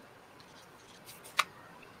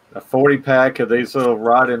 A 40-pack of these little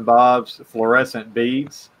rod and bobs fluorescent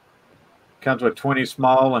beads. Comes with 20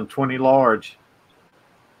 small and 20 large.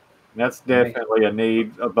 And that's definitely a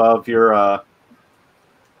need above your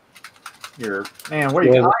man. What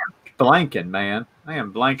are you blanking, man? I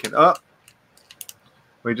am blanking up.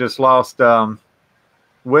 We just lost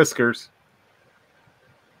Whiskers.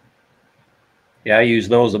 Yeah, I use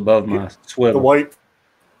those above my The swivel. weight.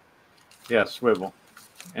 Yeah, swivel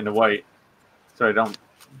and the weight, so I don't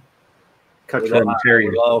cut your Doesn't line. tear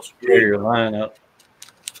your line up.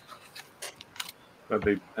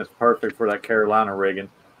 That's perfect for that Carolina rigging.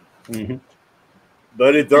 Mm-hmm.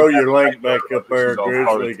 Buddy, throw your link back up there.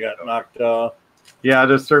 Grizzly got knocked off. Yeah, I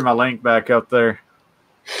just threw my link back up there.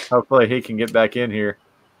 Hopefully he can get back in here.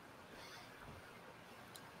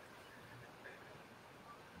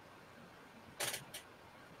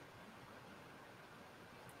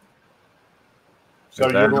 So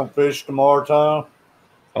you're gonna fish tomorrow, Tom?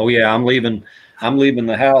 Oh yeah, I'm leaving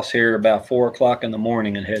the house here about 4 o'clock in the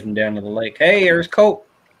morning and heading down to the lake. Hey, there's Colt.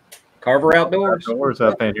 Carver Outdoors. Outdoors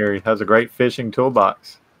up in here. He has a great fishing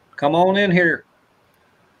toolbox. Come on in here.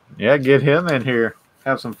 Yeah, get him in here.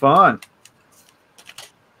 Have some fun.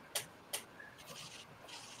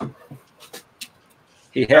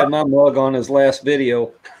 He had my mug on his last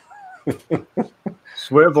video.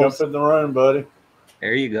 Swivels. Jump in the room, buddy.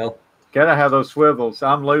 There you go. Gotta have those swivels.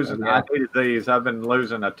 I'm losing. Yeah. I needed these. I've been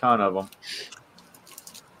losing a ton of them.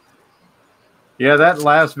 Yeah, that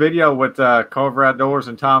last video with Carver Outdoors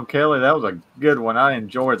and Tom Kelly, that was a good one. I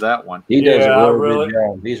enjoyed that one. He does Yeah, a really good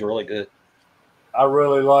job. He's really good. I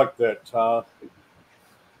really like that, Tom.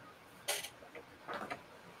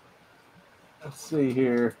 Let's see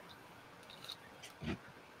here.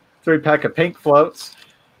 3-pack of pink floats.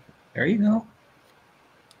 There you go.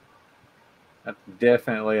 That's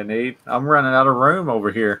definitely a need. I'm running out of room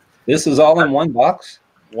over here. This is all in one box?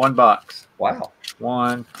 One box. Wow.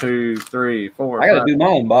 1, 2, 3, 4. I got to 5. do my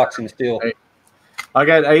unboxing still. I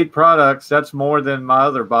got 8 products. That's more than my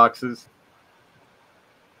other boxes.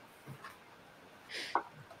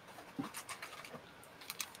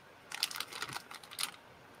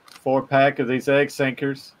 Four-pack of these egg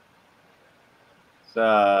sinkers.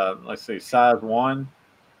 Let's see, size 1.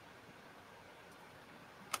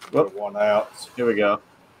 Whoop. 1 ounce. Here we go.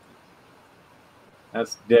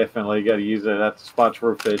 That's definitely got to use it. That's the spots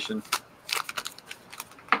we're fishing.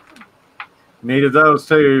 Needed those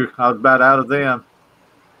too. I was about out of them.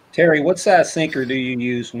 Terry, what size sinker do you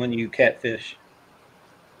use when you catfish?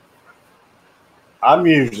 I'm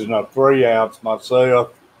using a 3 ounce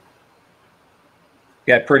myself.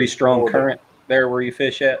 Got pretty strong current there where you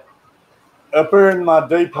fish at? Up here in my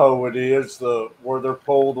depot, it is where they're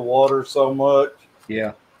pulling the water so much.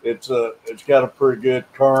 Yeah. It's got a pretty good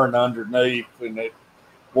current underneath, and it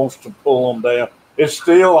wants to pull them down. It's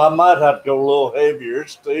still, I might have to go a little heavier.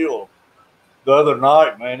 It's still, the other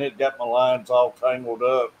night, man, it got my lines all tangled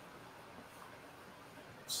up.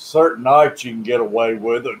 Certain nights you can get away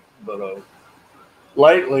with it, but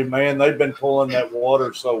lately, man, they've been pulling that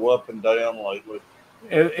water so up and down lately.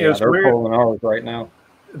 It was they're weird. pulling ours right now.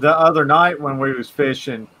 The other night when we was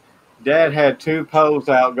fishing, Dad had 2 poles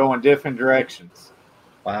out going different directions.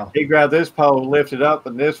 Wow. He grabbed this pole, lifted up,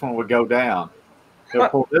 and this one would go down. He'll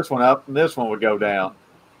pull this one up, and this one would go down.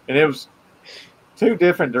 And it was 2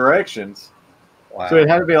 different directions. Wow. So it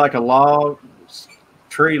had to be like a log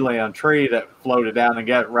tree that floated down and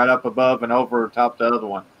got right up above and over top the other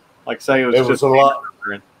one. Like say it was just a lot.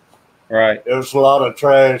 Right. It was a lot of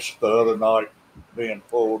trash the other night being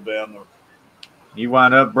pulled down there. You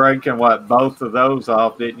wound up breaking both of those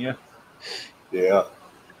off, didn't you? Yeah.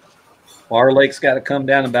 Well, our lake's got to come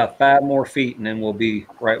down about 5 more feet, and then we'll be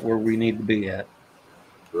right where we need to be at.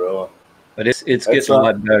 Really? But it's getting a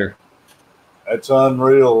lot better. That's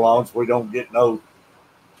unreal. As long as we don't get no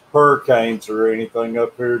hurricanes or anything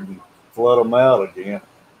up here and flood them out again.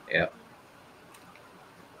 Yeah.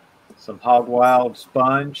 Some Hog Wild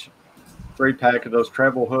sponge, 3-pack of those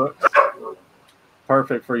treble hooks.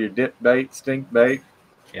 Perfect for your dip bait, stink bait.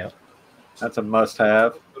 Yeah. That's a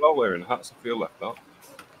must-have. They're all wearing hats. I feel left out.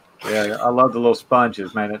 Yeah, I love the little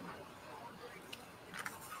sponges, man.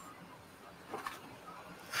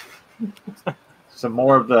 Some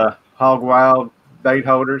more of the Hog Wild bait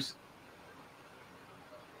holders.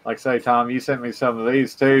 Like I say, Tom, you sent me some of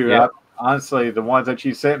these too. Yeah. Honestly, the ones that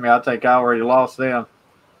you sent me, I think I already lost them.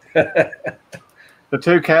 The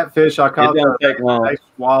 2 catfish I caught, they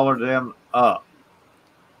swallowed them up.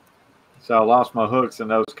 So I lost my hooks in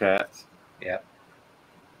those cats. Yeah.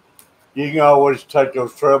 You can always take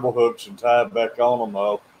those treble hooks and tie it back on them,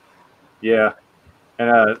 though. Yeah.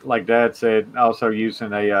 And like Dad said, also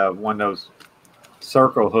using a one of those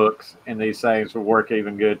circle hooks in these things will work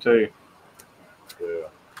even good too. Yeah.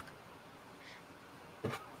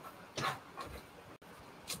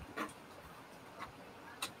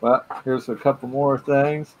 Well, here's a couple more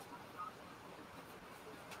things.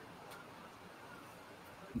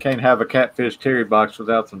 You can't have a catfish terry box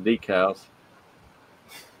without some decals.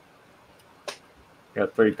 Got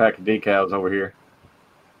a 3-pack of decals over here.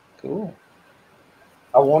 Cool.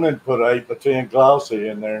 I wanted to put 8x10 glossy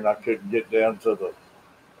in there, and I couldn't get down to the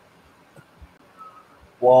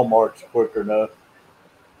Walmart's quick enough.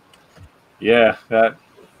 Yeah, that.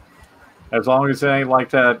 As long as it ain't like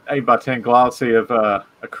that 8x10 glossy of a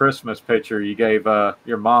Christmas picture you gave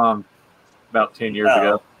your mom about 10 years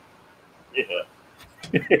ago. Yeah.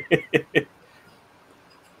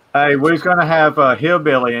 Hey, we was going to have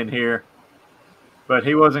Hillbilly in here, but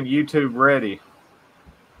he wasn't YouTube ready.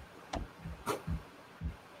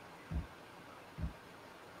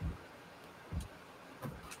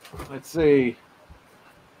 Let's see.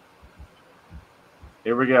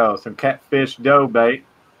 Here we go. Some catfish dough bait.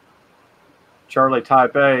 Charlie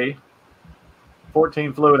Type A.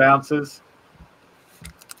 14 fluid ounces.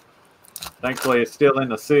 Thankfully, it's still in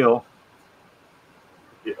the seal.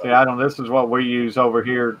 Yeah. See, Adam, this is what we use over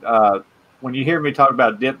here. When you hear me talk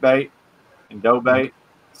about dip bait and dough bait,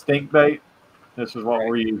 stink bait, this is what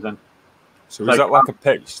we're using. So is that like a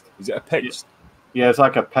paste? Is it a paste? Yeah, it's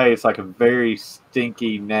like a paste, like a very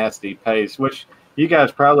stinky, nasty paste, which you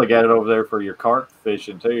guys probably got it over there for your carp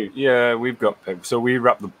fishing too. Yeah, we've got paste. So we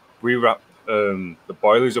wrap the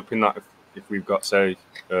boilies up in that if we've got, say,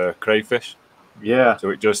 crayfish. Yeah. So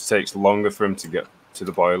it just takes longer for them to get to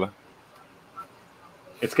the boiler.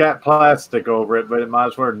 It's got plastic over it, but it might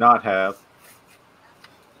as well not have.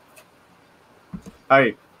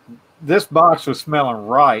 Hey, this box was smelling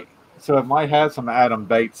right, so it might have some Adam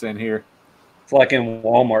baits in here. It's like in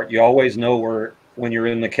Walmart. You always know when you're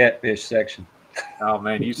in the catfish section. Oh,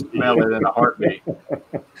 man, you smell it in a heartbeat.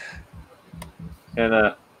 And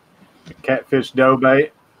a catfish dough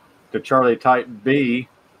bait, the Charlie Type B.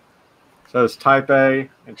 So it's Type A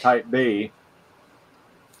and Type B.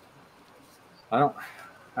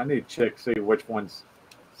 I need to check, see which ones.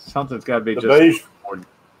 Something's got to be The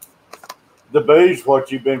B's what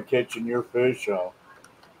you've been catching your fish on.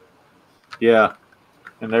 Yeah,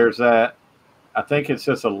 and there's that. I think it's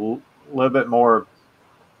just a little bit more.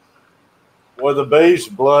 Well, the bee's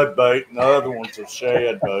blood bait, and the other one's a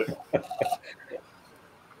shad bait.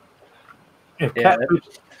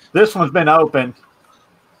 This one's been opened.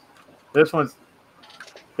 This one's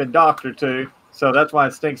been doctored too, so that's why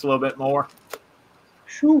it stinks a little bit more.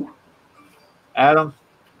 Shoo. Adam,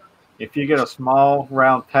 if you get a small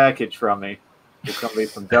round package from me, it's gonna be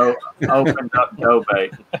some opened up dough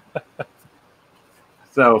bait.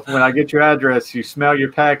 So when I get your address, you smell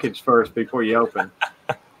your package first before you open.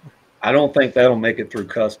 I don't think that'll make it through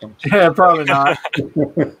customs. Yeah, probably not.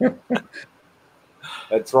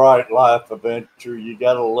 That's right, life adventure. You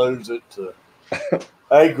got to lose it to.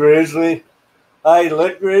 Hey, Grizzly. Hey,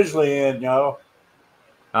 let Grizzly in, y'all.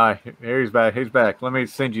 All right, here he's back. He's back. Let me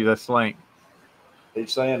send you this link.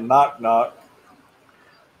 He's saying knock, knock.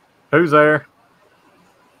 Who's there?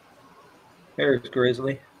 There's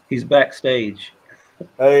Grizzly. He's backstage.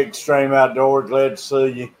 Hey, Extreme Outdoor, glad to see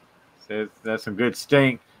you. Says that's some good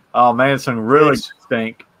stink. Oh man, some really good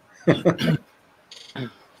stink.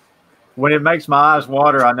 When it makes my eyes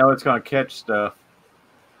water, I know it's going to catch stuff.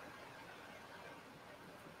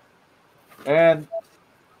 And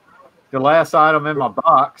the last item in my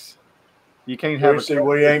box, you can't have a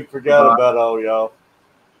we ain't forgot about all y'all.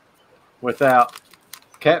 Without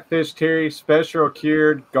Catfish Terry special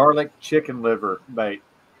cured garlic chicken liver bait.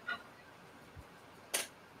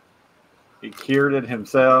 He cured it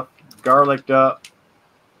himself, garliced up.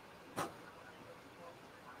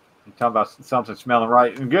 You're talking about something smelling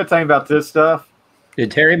right. And the good thing about this stuff. Did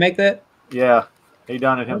Terry make that? Yeah, he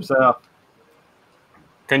done it himself.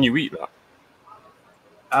 Can you eat that?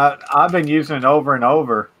 I've been using it over and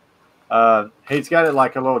over. He's got it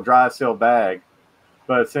like a little dry seal bag,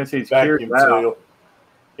 but since he's cured it out,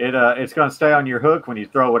 it's going to stay on your hook when you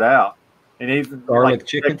throw it out. And even garlic like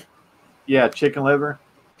chicken. Chicken liver.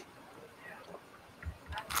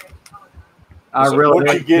 I really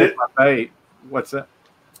once you get it, my bait. What's that?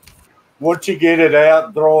 Once you get it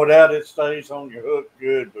out, throw it out, it stays on your hook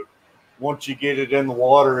good. But once you get it in the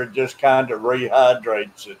water, it just kind of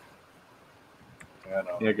rehydrates it.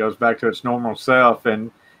 Yeah, it goes back to its normal self, and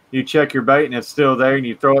you check your bait and it's still there, and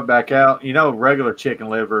you throw it back out. You know, regular chicken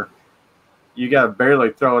liver, you got to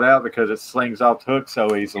barely throw it out because it slings off the hook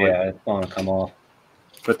so easily. Yeah, it's going to come off.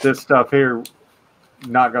 But this stuff here,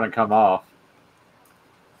 not going to come off.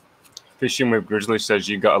 Fishing with Grizzly says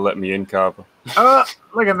you got to let me in, Carver.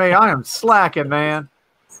 Look at me. I am slacking, man.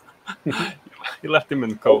 You left him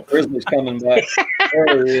in the cold. Grizzly's coming back.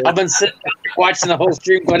 I've been sitting watching the whole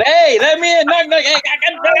stream going, hey, let me in. Knock, knock. Hey, I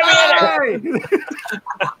got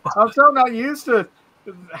hey. I'm so not used to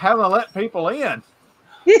having to let people in.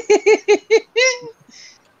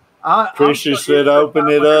 Trisha said open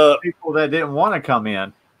it up. People that didn't want to come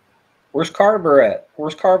in. Where's Carver at?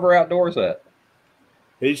 Where's Carver Outdoors at?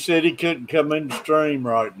 He said he couldn't come in the stream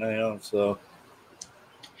right now, so.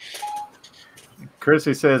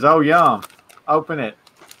 Chrissy says, oh, yum. Open it.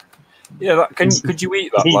 Yeah, could you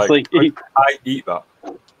eat that? I eat that.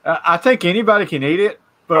 I think anybody can eat it,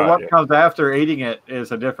 but what comes after eating it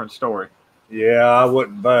is a different story. Yeah, I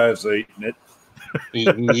wouldn't advise eating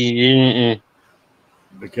it.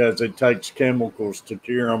 Because it takes chemicals to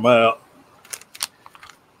cure them out.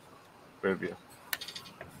 Maybe.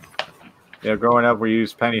 Yeah, growing up, we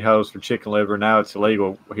used pantyhose for chicken liver. Now it's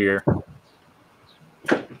illegal here.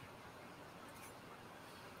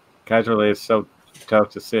 Casually, it's so tough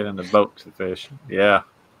to sit in the boat to fish. Yeah.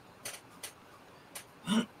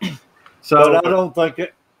 So, but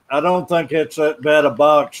I don't think it's that bad a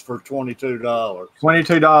box for $22.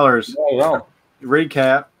 $22. Oh, wow.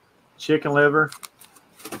 Recap: chicken liver,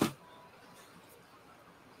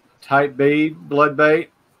 type B blood bait,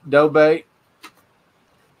 dough bait.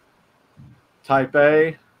 Type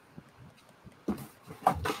A,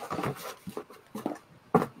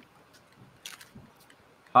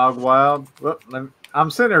 Hog Wild. Whoop,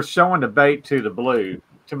 I'm sitting there showing the bait to the blue,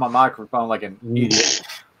 to my microphone like an idiot.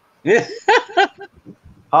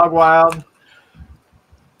 Hog Wild.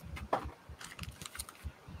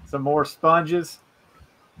 Some more sponges.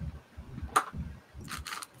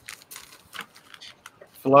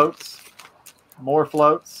 Floats. More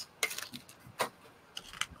floats.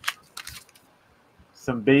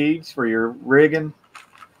 Some beads for your rigging.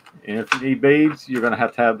 And if you need beads, you're going to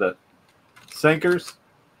have the sinkers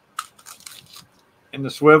and the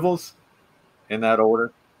swivels in that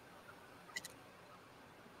order.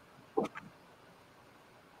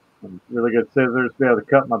 Some really good scissors to be able to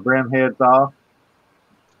cut my brim heads off.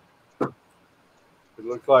 It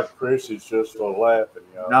looks like Chris is just laughing,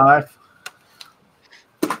 y'all. Knife.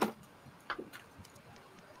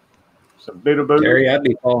 Some bit boo. Terry, I'd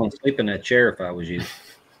be falling asleep in that chair if I was you.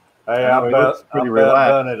 Hey, I know, he looks pretty I'm relaxed.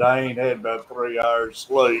 about done it. I ain't had about 3 hours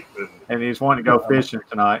sleep, And he's wanting to go fishing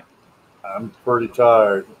tonight. I'm pretty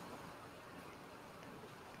tired.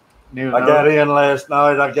 New I got in last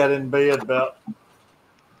night. I got in bed about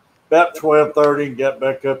 12:30 and got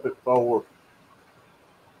back up at 4.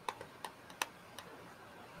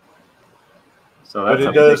 So But that's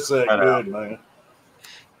it does set cut out. good, man.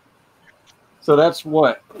 So that's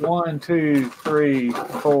what? 1, 2, 3,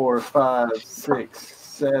 4, 5, 6,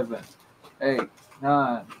 7, 8,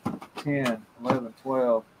 9, 10, 11,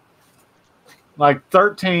 12. Like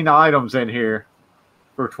 13 items in here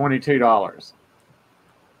for $22.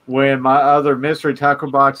 When my other mystery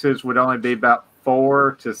tackle boxes would only be about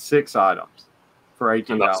 4 to 6 items for $18.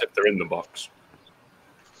 And that's if they're in the box.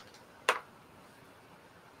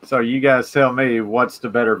 So you guys tell me what's the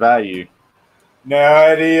better value. Now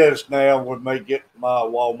it is now with me getting my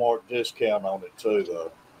Walmart discount on it too,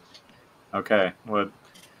 though. Okay, well,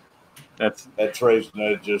 that's the reason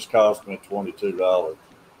it just cost me $22.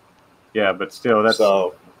 yeah, but still, that's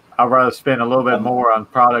So I'd rather spend a little bit more on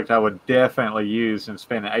product I would definitely use than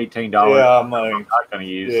spending $18. yeah, I I'm mean, not going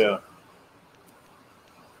to use. yeah.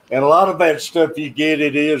 And a lot of that stuff you get,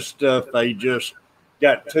 it is stuff they just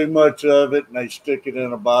got too much of it and they stick it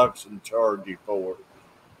in a box and charge you for it.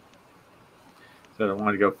 Said I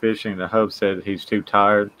wanted to go fishing. The host said he's too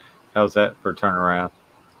tired. How's that for a turnaround?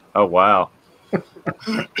 Oh, wow.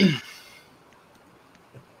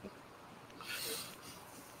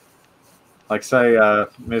 Like say,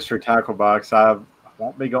 Mystery Tackle Box, I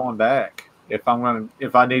won't be going back. If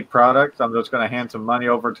I need product, I'm just going to hand some money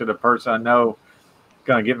over to the person I know is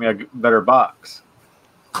going to get me a better box.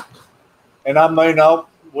 And I mean,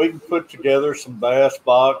 we can put together some bass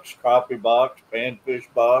box, crappie box,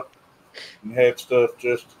 panfish box, and have stuff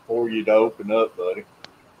just for you to open up, buddy.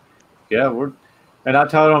 Yeah, and I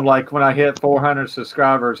told them, like, when I hit 400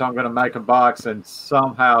 subscribers, I'm going to make a box and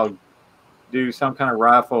somehow do some kind of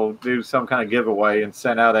raffle, do some kind of giveaway, and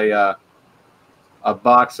send out a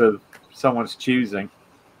box of someone's choosing,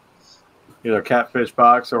 either a catfish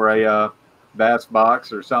box or a bass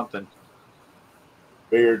box or something.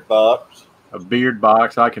 Beard box. A beard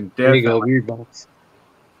box. I can There you go, definitely weird box.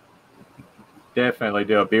 definitely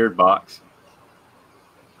do a beard box.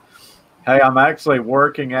 Hey, I'm actually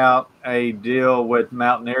working out a deal with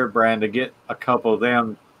Mountaineer Brand to get a couple of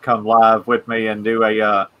them come live with me and do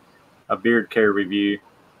a beard care review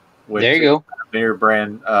with There you go. Mountaineer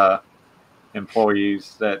Brand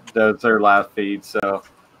employees that does their live feed. So,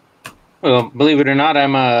 Well, believe it or not,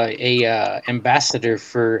 I'm a ambassador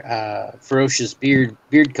for Ferocious Beard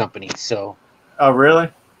Company. So, oh really?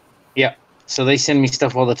 yeah. So they send me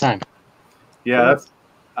stuff all the time. Yeah,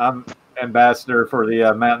 I'm ambassador for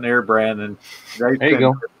the Mountaineer Brand, and they There you send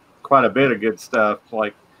go. quite a bit of good stuff.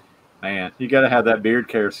 Like, man, you got to have that beard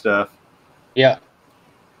care stuff. Yeah.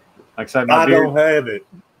 Like I say, my I beard. don't have it.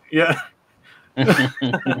 Yeah.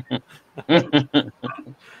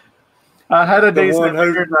 I had a decent one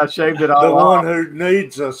who- beard and I shaved it all The off. one who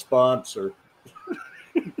needs a sponsor.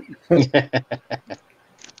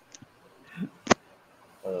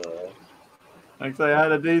 Like I say, I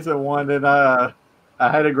had a decent one, and I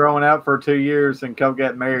had it growing out for 2 years, and come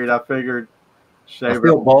get married. I figured I shave it.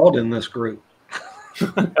 feel bald in this group.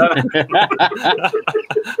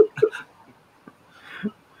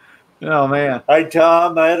 Oh man, Hey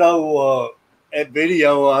Tom, that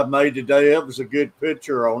video I made today, that was a good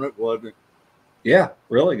picture on it, wasn't it? Yeah,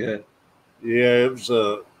 really good. Yeah, it was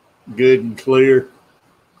good and clear.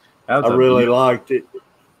 that was I a really liked it.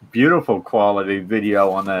 beautiful quality video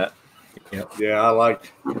on that. Yeah, I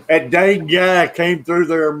liked it. That dang guy came through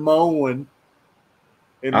there mowing,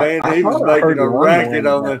 and man, he was thought I heard making a the one racket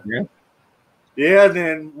more on the. yeah. Yeah, and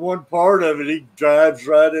then one part of it, he drives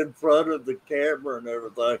right in front of the camera and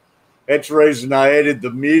everything. That's the reason I added the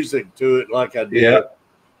music to it like I did. Yeah.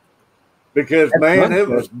 Because, That's man, fun, it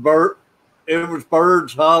was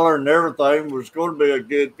birds hollering and everything. It was going to be a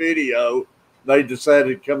good video. They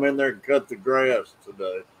decided to come in there and cut the grass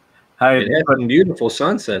today. Hey, It had some beautiful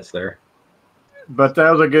sunsets there. but that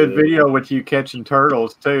was a good Yeah. video with you catching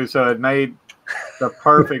turtles too. So it made the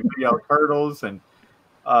perfect video. Turtles and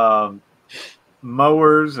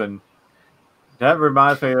mowers, and that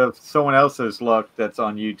reminds me of someone else's luck that's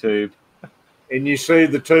on YouTube. And you see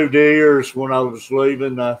the 2 deers when I was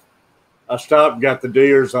leaving. I stopped and got the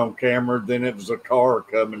deers on camera. Then it was a car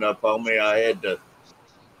coming up on me. I had to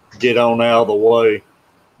get on out of the way.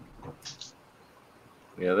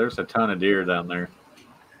 Yeah, there's a ton of deer down there.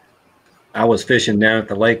 I was fishing down at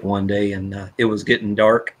the lake one day, and it was getting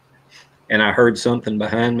dark, and I heard something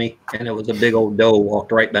behind me, and it was a big old doe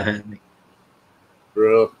walked right behind me.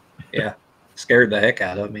 Bro. Yeah, scared the heck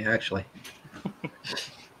out of me, actually.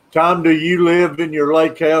 Tom, do you live in your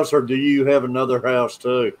lake house or do you have another house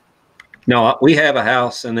too? No, we have a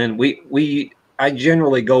house, and then I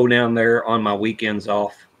generally go down there on my weekends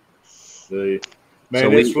off. See, man,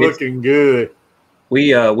 So it's looking good.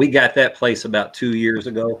 We got that place about 2 years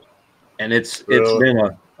ago, and it's Really? been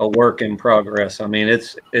a work in progress. I mean,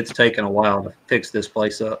 it's taken a while to fix this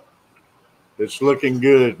place up. It's looking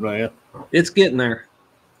good, man. It's getting there.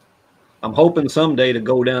 I'm hoping someday to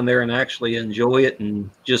go down there and actually enjoy it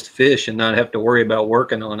and just fish and not have to worry about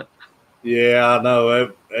working on it. Yeah, I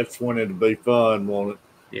know. That's when it'll be fun, won't it?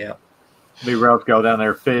 Yeah. Be rough, go down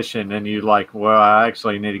there fishing, and you like, well, I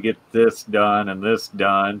actually need to get this done and this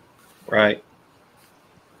done. Right.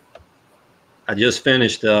 I just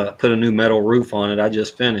finished, put a new metal roof on it. I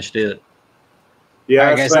just finished it. Yeah, all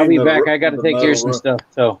right, guys, I'll be back. I got to take care of some stuff.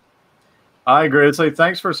 So, All right, Grizzly.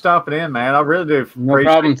 Thanks for stopping in, man. I really do. No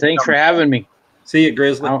problem. Thanks for having me. See you,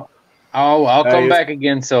 Grizzly. I'll come back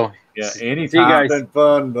again. So, yeah, anytime. See you guys. It's been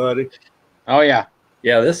fun, buddy. Oh yeah.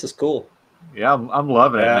 Yeah, this is cool. Yeah, I'm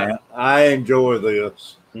loving it, man. I enjoy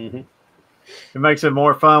this. Mm-hmm. It makes it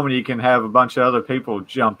more fun when you can have a bunch of other people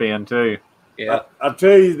jump in too. Yeah. I'll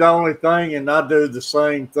tell you the only thing, and I do the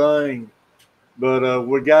same thing, but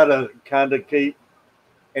we got to kind of keep,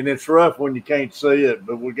 and it's rough when you can't see it,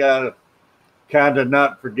 but we got to kind of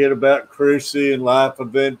not forget about Chrissy and Life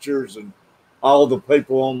Adventures and all the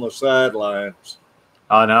people on the sidelines.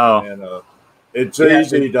 I know. And it's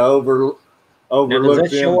easy to overlook. Now, does that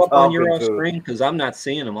them show up on your talking to screen? Because I'm not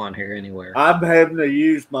seeing them on here anywhere. I'm having to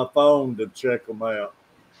use my phone to check them out.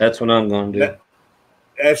 That's what I'm going to do.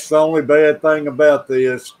 That's the only bad thing about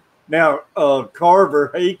this. Now,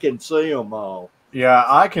 Carver, he can see them all. Yeah,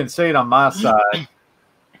 I can see it on my side.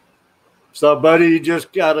 So, buddy, you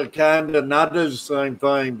just got to kind of not do the same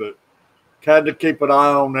thing, but kind of keep an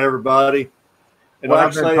eye on everybody. And What like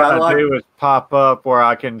I've been trying to do is pop up where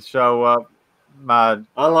I can show up my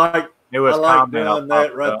newest comment. Doing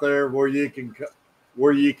that right there where you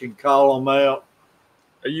can call them out.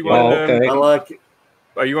 Are you on? Okay. I like it.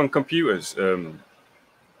 Are you on computers?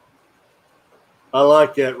 I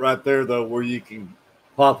like that right there though, where you can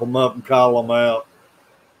pop them up and call them out.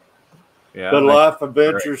 Yeah. The Life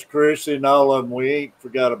Adventures, Chrissy, and all of them, we ain't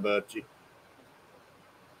forgot about you.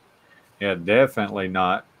 Yeah, definitely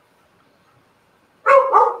not.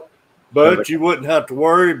 But you wouldn't have to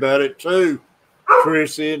worry about it too,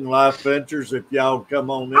 Chrissy and Life Adventures, if y'all come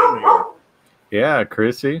on in here. Yeah,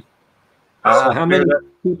 Chrissy. So how many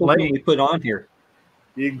people can we put on here?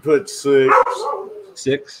 You can put 6.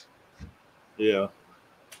 6? Yeah.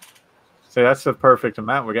 See, that's the perfect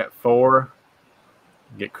amount. We got 4.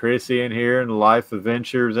 Get Chrissy in here and Life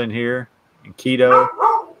Adventures in here and Keto.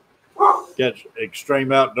 Got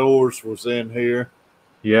Extreme Outdoors was in here.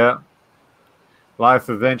 Yeah. Life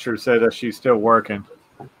Adventure said that she's still working.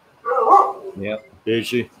 Yeah. Is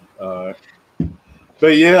she? But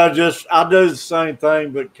yeah, I do the same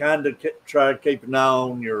thing, but kind of try to keep an eye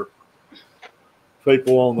on your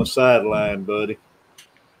people on the sideline, buddy.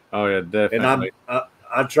 Oh yeah, definitely. And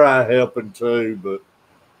I try helping too, but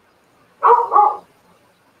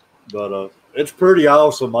it's pretty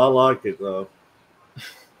awesome. I like it though.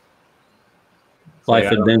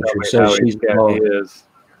 Life Adventure says she's is.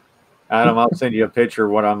 Adam, I'll send you a picture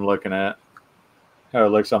of what I'm looking at. How it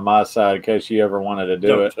looks on my side in case you ever wanted to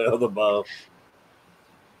do it. Don't tell the boss.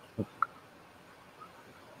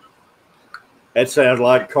 That sounds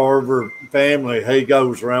like Carver family. He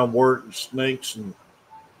goes around work and sneaks and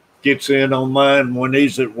gets in on mine when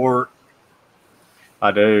he's at work.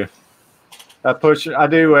 I do. I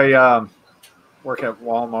do a work at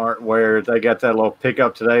Walmart where they got that little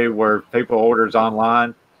pickup today where people orders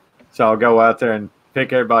online. So I'll go out there and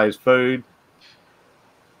pick everybody's food.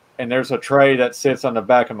 And there's a tray that sits on the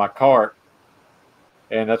back of my cart.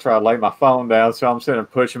 And that's where I lay my phone down. So I'm sitting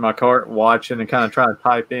pushing my cart, watching and kind of trying to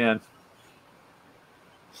type in.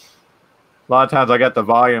 A lot of times I got the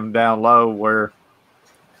volume down low where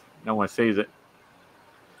no one sees it.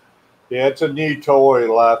 Yeah, it's a new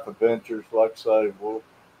toy, Life Adventures, like I say. Well,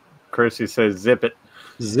 Chrissy says, zip it.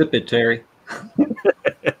 Zip it, Terry.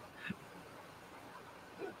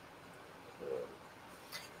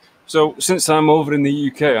 So since I'm over in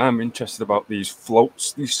the UK, I'm interested about these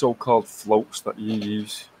floats, these so-called floats that you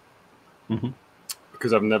use. Mm-hmm.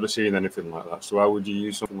 Because I've never seen anything like that. So how would you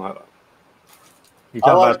use something like that?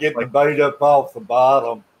 I like getting the bait up off the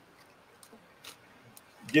bottom.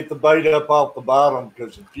 Get the bait up off the bottom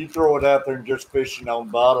because if you throw it out there and just fishing on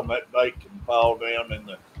the bottom, that bait can fall down in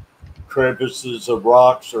the crevices of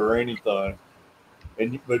rocks or anything.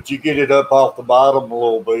 But you get it up off the bottom a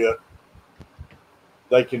little bit,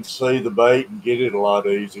 they can see the bait and get it a lot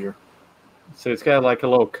easier. So it's got like a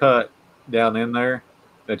little cut down in there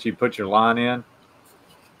that you put your line in.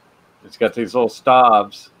 It's got these little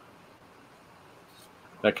stobs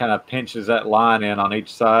that kind of pinches that line in on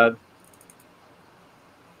each side.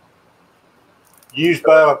 Use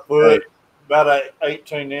about a foot, about an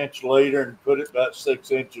 18-inch leader, and put it about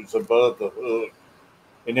 6 inches above the hook,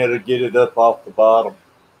 and it'll get it up off the bottom.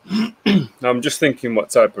 I'm just thinking what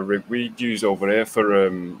type of rig we'd use over here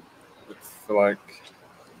for like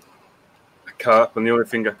a carp, and the only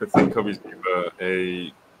thing I could think of is either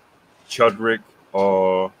a chud rig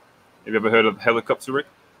or have you ever heard of helicopter rig?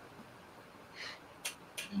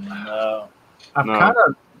 No. I've kind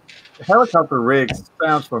of helicopter rigs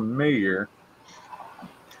sounds familiar.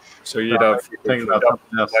 So you'd have thinking about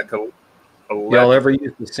something else. like a Y'all ever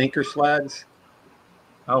use the sinker slides?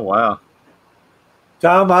 Oh wow.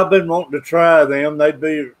 Tom, I've been wanting to try them. They'd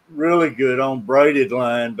be really good on braided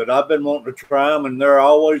line, but I've been wanting to try them, and they're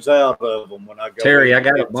always out of them when I go. Terry, I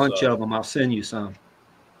got a bunch of them. I'll send you some.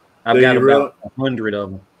 I've got about 100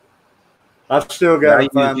 of them. I've still got to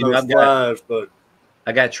find those flies, but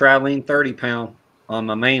I got Trilene 30-pound on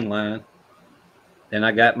my main line. Then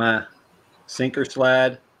I got my sinker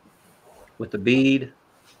slide with the bead,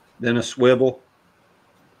 then a swivel,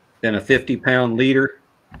 then a 50-pound leader,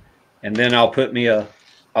 and then I'll put me a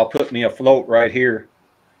float right here.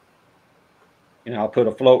 And I'll put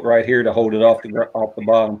a float right here to hold it off the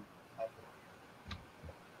bottom.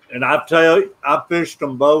 And I tell you, I fished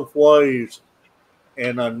them both ways,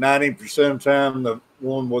 and 90% of the time, the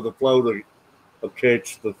one with the float will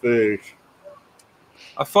catch the fish.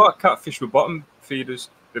 I thought catfish were bottom feeders.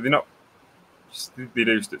 Did they not? They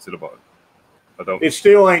do stick to the bottom. I don't. It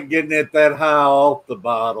still ain't getting it that high off the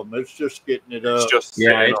bottom. It's just getting it up. It's just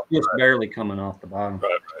barely coming off the bottom.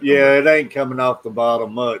 Right. Yeah, it ain't coming off the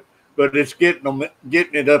bottom much, but it's getting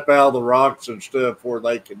it up out of the rocks and stuff where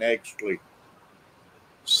they can actually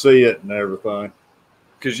see it and everything.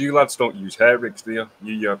 Because you lads don't use hair rigs, do you?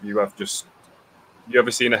 You have just. You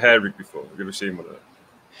ever seen a hair rig before? Have you ever seen one of them?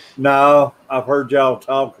 No, I've heard y'all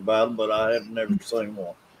talk about them, but I have never seen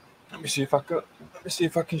one. Let me see if I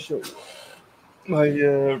can show you my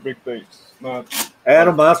rig baits.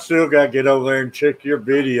 Adam, I still got to get over there and check your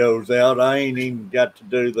videos out. I ain't even got to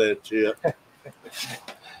do that yet.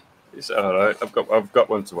 It's all right. I've got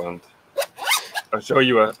one to hand. I'll show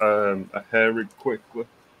you a hair rig quickly.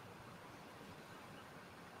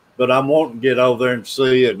 But I'm wanting to get over there and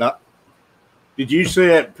see it. Did you see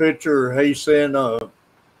that picture he sent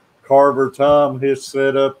Carver Tom, his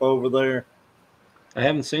setup over there? I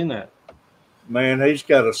haven't seen that. Man, he's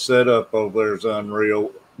got a setup over there is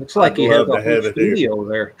unreal. Looks like he has a whole studio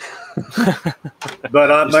there. But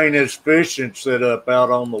I mean, his fishing setup out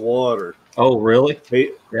on the water. Oh, really?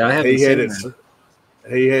 I haven't seen that.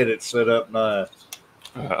 He had it set up nice.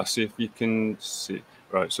 I'll see if you can see.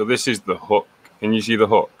 Right, so this is the hook. Can you see the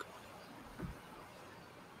hook?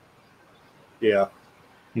 Yeah.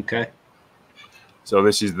 Okay. So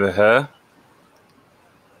this is the hair.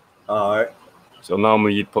 All right. So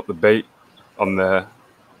normally you'd put the bait on there.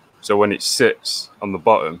 So when it sits on the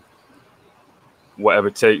bottom,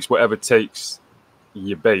 whatever takes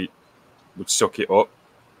your bait would suck it up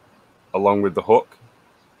along with the hook.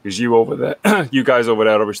 Because you guys over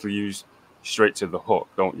there obviously use straight to the hook,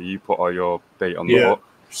 don't you? You put all your bait on the hook.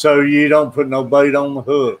 So you don't put no bait on the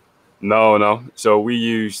hook? No. So we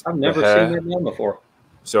use I've never seen that done before.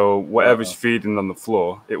 So whatever's feeding on the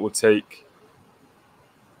floor, it will take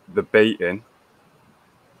the bait in,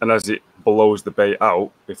 and as it blows the bait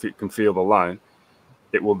out, if it can feel the line,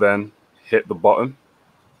 it will then hit the bottom.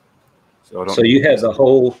 So you have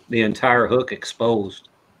the entire hook exposed.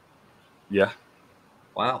 Yeah.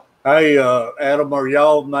 Wow. Hey, Adam, are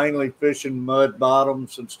y'all mainly fishing mud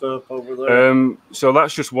bottoms and stuff over there? So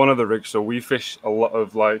that's just one of the rigs. So we fish a lot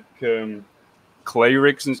of like clay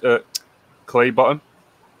rigs and clay bottom.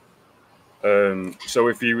 So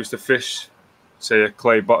if you was to fish, say, a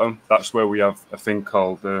clay bottom, that's where we have a thing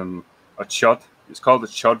called a chod. It's called a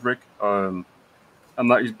chod rig, and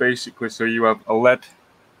that is basically so you have a lead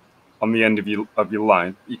on the end of your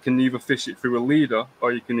line. You can either fish it through a leader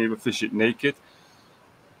or you can either fish it naked.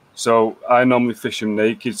 So I normally fish them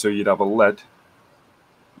naked, so you'd have a lead,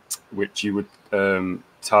 which you would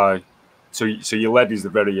tie. So your lead is the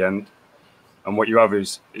very end, and what you have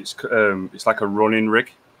is it's like a running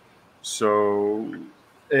rig. So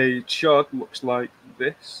a chod looks like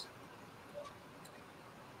this.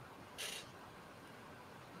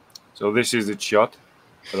 So this is the chod.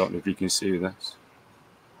 I don't know if you can see this.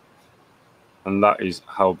 And that is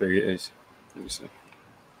how big it is. Let me see.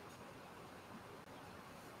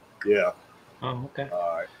 Yeah. Oh, okay.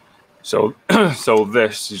 All right. So, so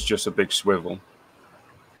this is just a big swivel,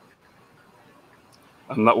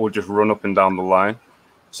 and that will just run up and down the line.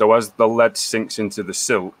 So as the lead sinks into the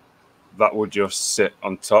silt, that will just sit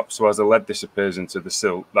on top. So as the lead disappears into the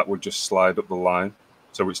silt, that will just slide up the line.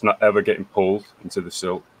 So it's not ever getting pulled into the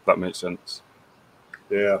silt. If that makes sense.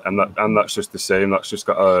 Yeah. And that's just the same. That's just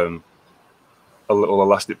got a little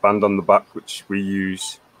elastic band on the back, which we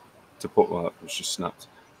use to put. Well, it was just snapped,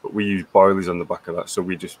 but we use boilies on the back of that. So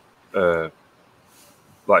we just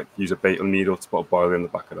like use a bait and needle to put a boilie on the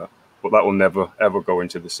back of that. But that will never ever go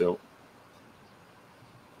into the silt.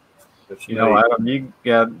 You know, Adam, you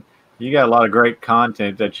got a lot of great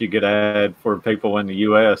content that you could add for people in the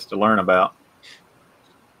U.S. to learn about.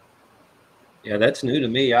 Yeah, that's new to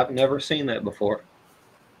me. I've never seen that before.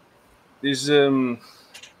 These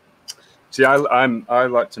see, I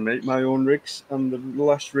like to make my own rigs, and the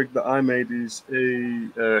last rig that I made is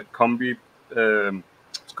a combi.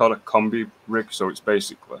 It's called a combi rig, so it's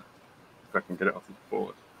basically, if I can get it off the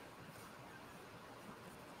board.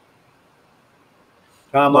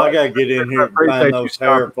 Tom, I gotta get in here and find those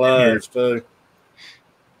hair flies too.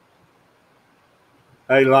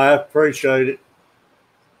 Hey, Life, appreciate it.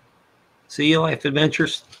 See you, Life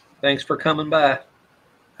Adventures. Thanks for coming by.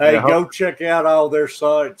 Hey, go check out all their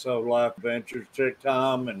sites on Life Adventures. Check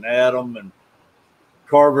Tom and Adam and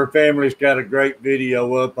Carver Family's got a great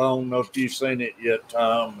video up. I don't know if you've seen it yet,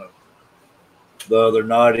 Tom. The other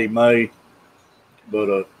night he made,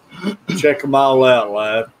 but check them all out,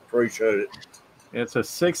 Life. Appreciate it. It's a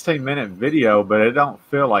 16-minute video, but it don't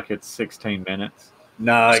feel like it's 16 minutes.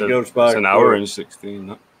 Nah, it goes by. It's an hour and 16.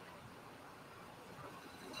 No?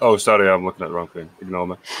 Oh, sorry, I'm looking at the wrong thing. Ignore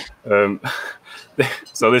me.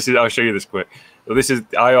 So this is. I'll show you this quick. So this is.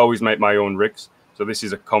 I always make my own rigs. So this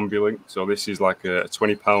is a combi link. So this is like a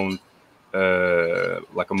 20-pound,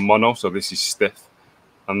 like a mono. So this is stiff,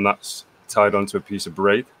 and that's tied onto a piece of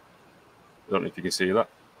braid. I don't know if you can see that.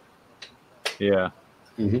 Yeah.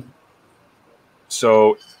 Mm-hmm.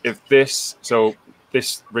 So this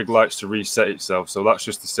rig likes to reset itself. So that's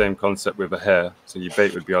just the same concept with a hair. So your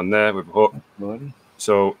bait would be on there with a hook.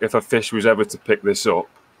 So if a fish was ever to pick this up,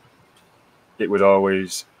 it would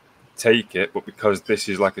always take it. But because this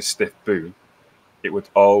is like a stiff boom, it would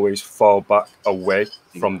always fall back away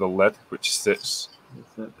from the lead, which sits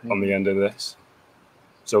on the end of this.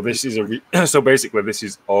 So this is so basically this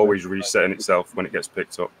is always resetting itself when it gets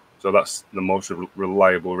picked up. So that's the most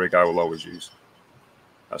reliable rig I will always use.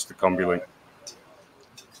 That's the combi link.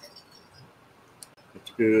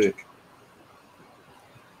 That's good.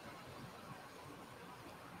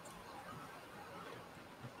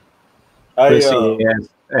 Chrissy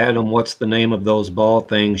asked Adam, what's the name of those ball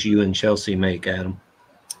things you and Chelsea make, Adam?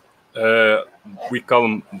 We call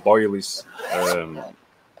them boilies.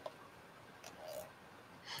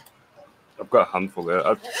 I've got a handful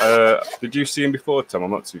there. Did you see them before, Tom?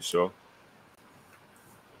 I'm not too sure.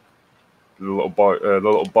 The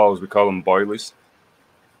little balls, we call them boilies.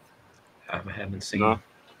 I haven't seen No.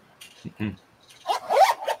 them.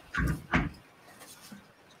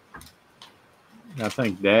 I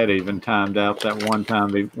think Dad even timed out that one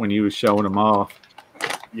time when you was showing them off.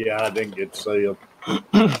 Yeah, I didn't get to see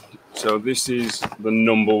them. So this is the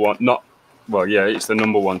number one. It's the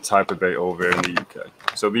number one type of bait over here in the UK.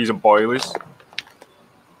 So these are boilies.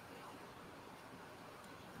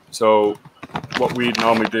 So what we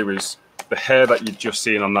normally do is the hair that you're just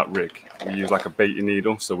seeing on that rig, we use like a baiting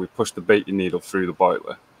needle. So we push the baiting needle through the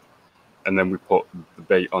boiler, and then we put the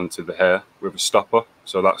bait onto the hair with a stopper.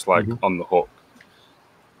 So that's like on the hook.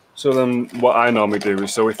 So then what I normally do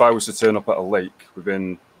is, so if I was to turn up at a lake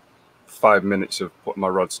within 5 minutes of putting my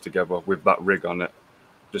rods together with that rig on it,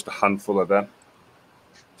 just a handful of them.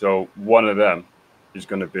 So one of them is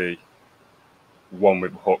going to be one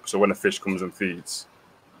with a hook. So when a fish comes and feeds,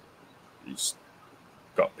 he's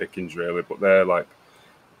got pickings really, but they're like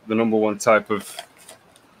the number one type of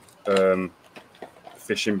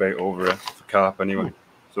fishing bait over here for carp anyway.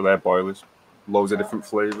 So they're boilies, loads of different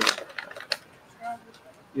flavors.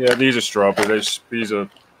 Yeah, these are strawberry. These are.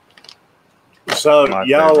 So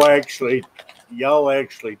y'all actually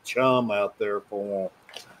chum out there for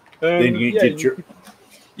them. Then you get your.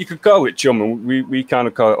 You could call it chumming. We kind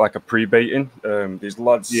of call it like a pre-baiting. These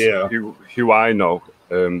lads who I know,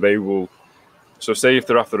 they will. So say if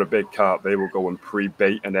they're after a big carp, they will go and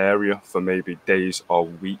pre-bait an area for maybe days or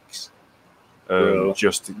weeks,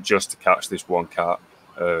 just to catch this one carp.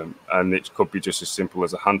 And it could be just as simple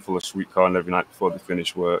as a handful of sweet corn every night before they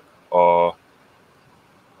finish work, or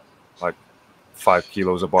like 5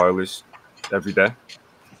 kilos of boilies every day.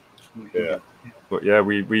 Yeah. But yeah,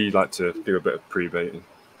 we like to do a bit of pre-baiting.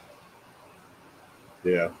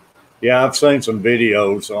 Yeah. Yeah, I've seen some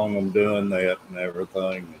videos on them doing that and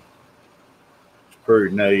everything. It's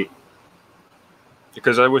pretty neat.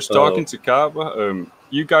 Because I was talking to Carver.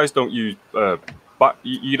 You guys don't use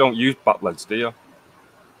you don't use backleds, do you?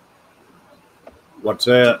 What's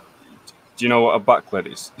that? Do you know what a backled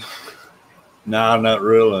is? No, not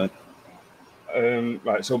really.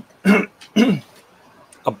 Right, so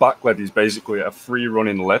a backled is basically a free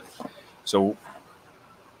running lead. So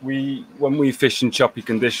when we fish in choppy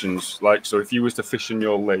conditions, like so if you was to fish in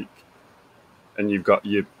your lake and you've got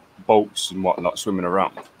your boats and whatnot swimming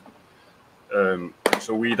around,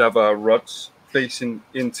 so we'd have our rods facing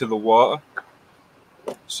into the water.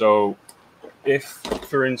 So if,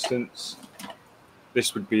 for instance,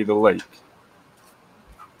 this would be the lake,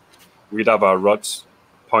 we'd have our rods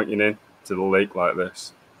pointing in to the lake like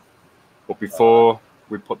this. But before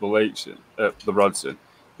we put the rods in,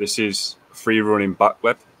 this is free running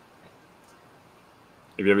backled.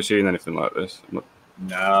 Have you ever seen anything like this? No,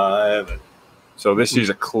 I haven't. So this is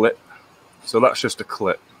a clip. So that's just a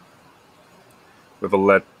clip with a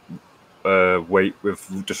lead weight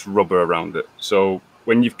with just rubber around it. So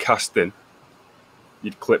when you've cast in,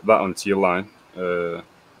 you'd clip that onto your line. So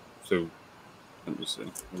let me see,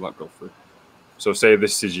 will that go through? So say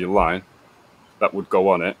this is your line, that would go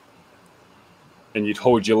on it, and you'd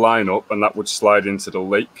hold your line up, and that would slide into the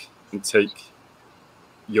lake and take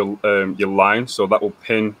your line. So that will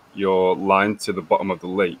pin your line to the bottom of the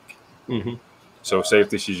lake. Mm-hmm. So say if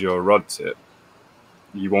this is your rod tip,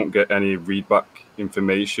 you won't get any readback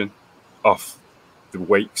information off the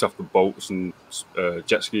wakes off the boats and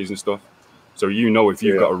jet skis and stuff. So you know if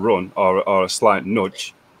you've got a run or a slight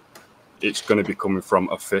nudge, it's going to be coming from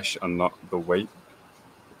a fish and not the weight.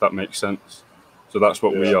 If that makes sense. So that's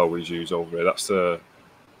what we always use over here. That's a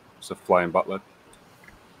flying backled.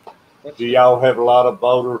 Do y'all have a lot of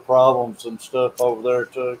boater problems and stuff over there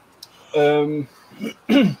too? On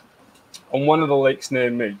one of the lakes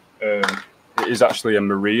near me, it is actually a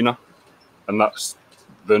marina, and that's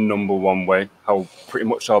the number one way how pretty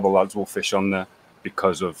much all the lads will fish on there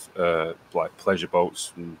because of like pleasure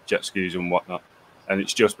boats and jet skis and whatnot. And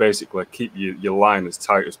it's just basically keep your line as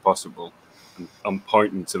tight as possible and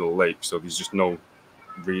pointing to the lake, so there's just no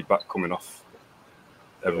readback coming off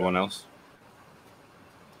everyone else.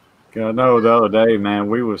 I know the other day, man,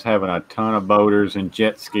 we was having a ton of boaters and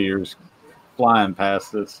jet skiers flying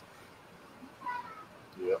past us.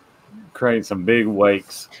 Creating some big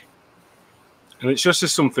wakes. And it's just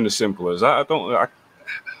something as simple as that.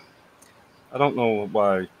 I don't know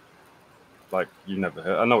why, like, you never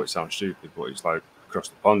heard. I know it sounds stupid, but it's like across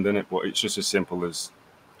the pond, innit? But it's just as simple as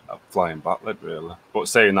a flying backled, really. But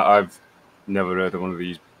saying that, I've never heard of one of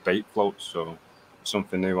these bait floats, so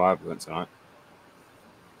something new I've learned tonight.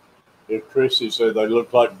 Yeah, Chrissy said they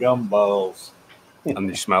look like gumballs. And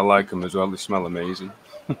they smell like them as well. They smell amazing.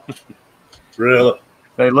 Really?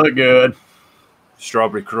 They look good.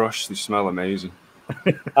 Strawberry Crush, they smell amazing.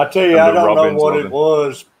 I tell you, I don't know what it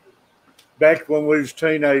was. Back when we was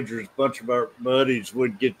teenagers, a bunch of our buddies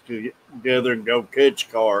would get together and go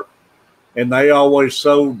catch carp. And they always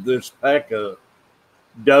sold this pack of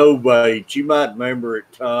dough bait. You might remember it,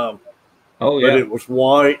 Tom. Oh, yeah. But it was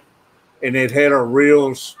white, and it had a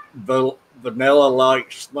real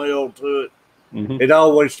vanilla-like smell to it. Mm-hmm. It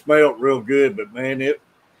always smelled real good, but, man, it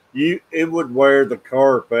would wear the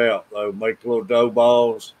carp out, though, make little dough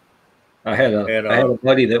balls. I had a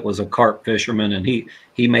buddy that was a carp fisherman, and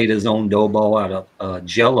he made his own dough ball out of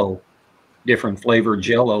Jello, different flavored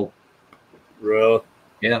Jello. Really?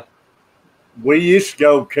 Yeah. We used to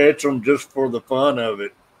go catch them just for the fun of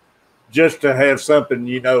it, just to have something,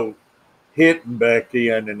 hitting back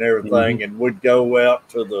in and everything. Mm-hmm. And we'd go out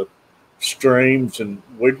to the streams and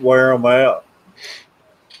we'd wear them out.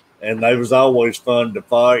 And they was always fun to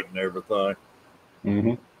fight and everything.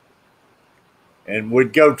 Mm-hmm. And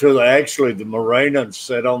we'd go to the marina and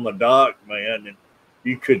sit on the dock, man, and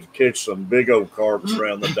you could catch some big old carps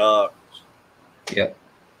around the docks. Yep.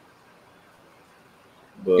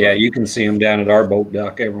 But, yeah, you can see them down at our boat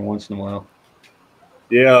dock every once in a while.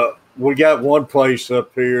 Yeah, we got one place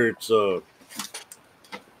up here. It's a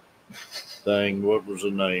thing. What was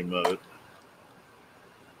the name of it?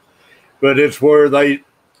 But it's where they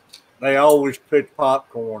always pitch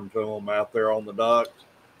popcorn to them out there on the docks.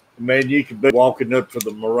 Man, you could be walking up to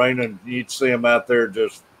the marina and you'd see them out there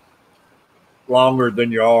just longer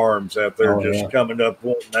than your arms out there, coming up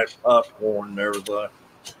wanting that popcorn and everything.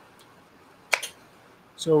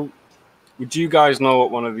 So, would you guys know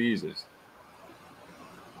what one of these is?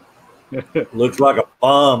 Looks like a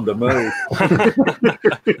bomb to me.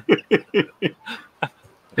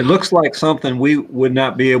 It looks like something we would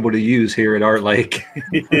not be able to use here at our lake.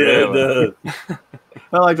 Yeah, it does.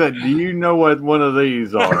 I like that. Do you know what one of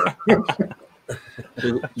these are?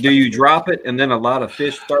 Do you drop it and then a lot of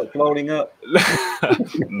fish start floating up?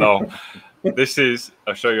 No. This is,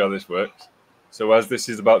 I'll show you how this works. So as this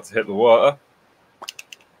is about to hit the water,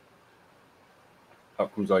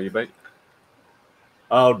 out comes all your bait.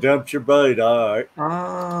 Oh, dumped your bait. All right.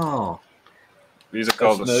 Oh. These are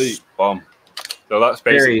called That's a neat. spom. So that's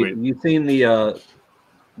Terry, basically, you seen the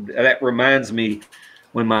that reminds me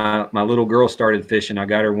when my little girl started fishing, I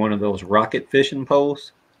got her one of those rocket fishing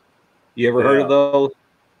poles. You ever heard of those?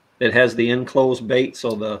 It has the enclosed bait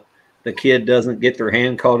so the kid doesn't get their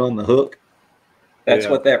hand caught on the hook. That's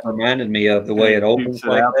what that reminded me of, the way it opens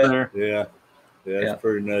like out that. there. Yeah. Yeah, it's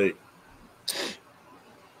pretty neat.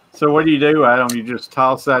 So what do you do, Adam? You just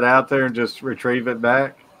toss that out there and just retrieve it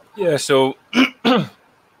back? yeah, so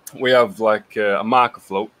we have like a marker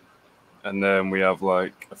float, and then we have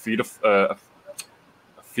like a feeder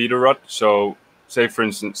rod. So say for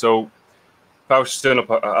instance, so if I was sitting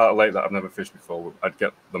up at a lake that I've never fished before, I'd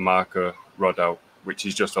get the marker rod out, which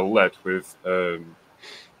is just a lead with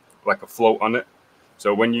like a float on it.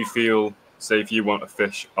 So when you feel, say if you want to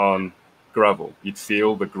fish on gravel, you'd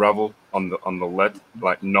feel the gravel on the lead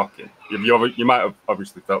like knocking. You might have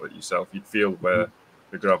obviously felt it yourself. You'd feel where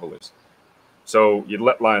the gravel is. So you'd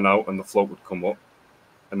let line out and the float would come up,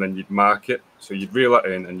 and then you'd mark it. So you'd reel it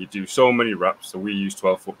in and you do so many wraps. So we use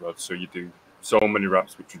 12-foot rods. So you do so many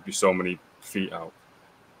wraps, which would be so many feet out.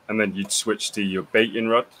 And then you'd switch to your baiting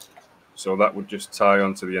rod. So that would just tie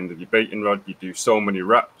onto the end of your baiting rod. You do so many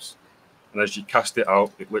wraps. And as you cast it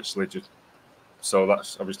out, it literally just, so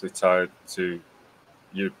that's obviously tied to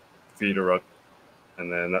your feeder rod.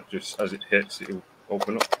 And then that just, as it hits, it'll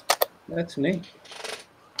open up. That's neat.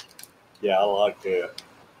 Yeah, I like that.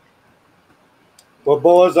 Well,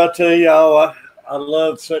 boys, I tell y'all, I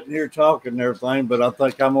love sitting here talking and everything, but I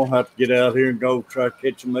think I'm going to have to get out here and go try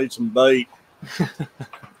catching me some bait.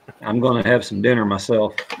 I'm going to have some dinner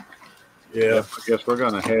myself. Yeah. I guess we're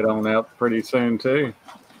going to head on out pretty soon, too.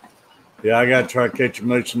 Yeah, I got to try catching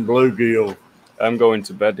me some bluegill. I'm going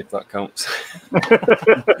to bed if that counts.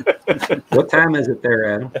 What time is it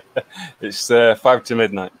there, Adam? It's 5 to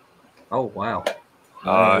midnight. Oh, wow.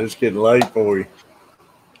 It's getting late for you.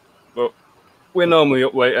 But we're normally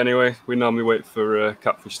up late anyway. We normally wait for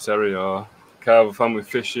Catfish Terry or Carver family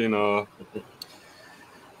fishing or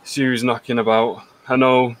Sue's knocking about. I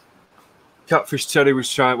know Catfish Terry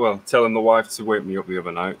was telling the wife to wake me up the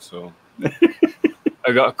other night, so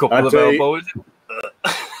I got a couple of elbows.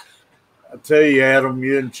 I tell you, Adam,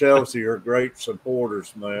 you and Chelsea are great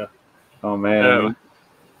supporters, man. Oh, man.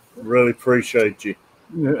 Really appreciate you.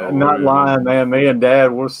 Not lying, man. Me and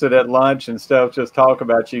Dad, we'll sit at lunch and stuff, just talk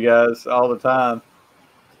about you guys all the time.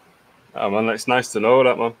 Oh, man, it's nice to know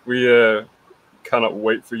that, man. We cannot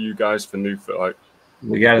wait for you guys for new fit. Like,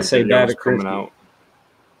 we got to say bye to coming out.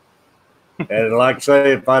 And like I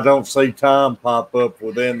say, if I don't see Tom pop up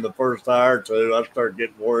within the first hour or two, I start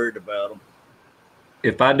getting worried about him.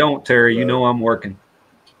 If I don't, Terry, you know I'm working.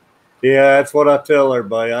 Yeah, that's what I tell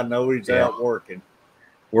everybody. I know he's out working.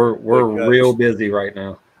 We're real busy right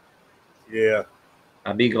now. Yeah.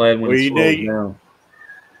 I'd be glad when it slows down.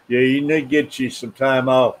 Yeah, you need to get you some time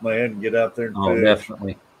off, man, and get out there and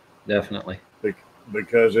fish. Definitely.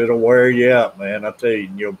 Because it'll wear you out, man. I tell you,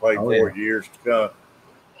 and you'll pay for it years to come.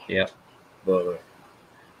 Yeah. But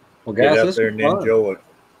well, guys, get out there and enjoy it.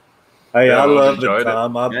 Hey, I love it,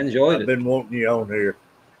 Tom. I enjoyed it. I've been wanting you on here.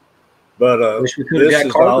 But wish we could have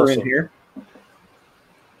got Carver in here.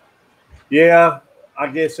 Yeah, I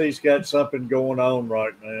guess he's got something going on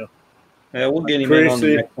right now. Yeah, we'll get him in on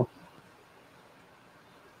the next one.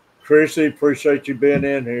 Chrissy, appreciate you being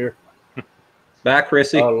in here. Bye,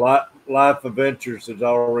 Chrissy. Life Adventures has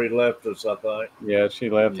already left us, I think. Yeah, she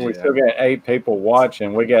left. Yeah. We still got 8 people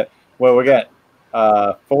watching. We got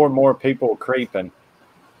 4 more people creeping.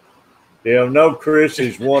 Yeah, no,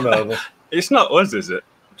 Chrissy's one of them. It's not us, is it?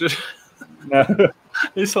 No.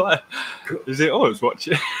 It's like, is it us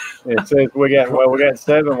watching? It says we got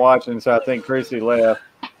 7 watching, so I think Chrissy left.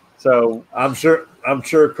 So I'm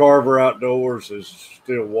sure Carver Outdoors is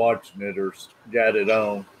still watching it or got it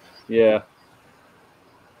on. Yeah.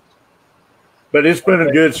 But it's been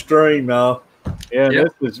a good stream now. Yeah,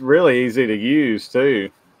 This is really easy to use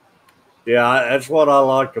too. Yeah, that's what I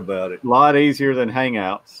like about it. A lot easier than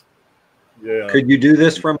Hangouts. Yeah. Could you do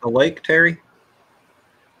this from the lake, Terry?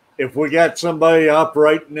 If we got somebody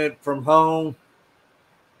operating it from home,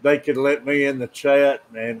 they could let me in the chat,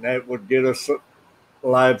 and that would get us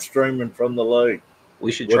live streaming from the lake.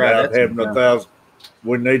 We should try that. Having 1,000.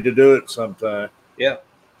 We need to do it sometime. Yeah.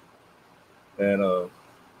 And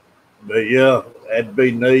but yeah, that'd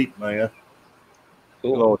be neat, man.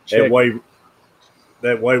 Cool. Little That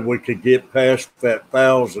chick. way we could get past that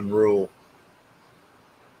 1,000 rule.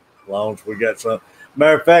 As long as we got some.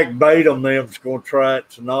 Matter of fact, Beta and them's going to try it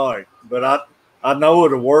tonight. But I know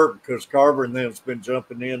it'll work because Carver and them's been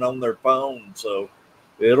jumping in on their phone, so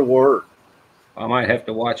it'll work. I might have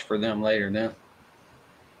to watch for them later now.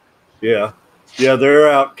 Yeah. Yeah, they're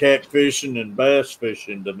out catfishing and bass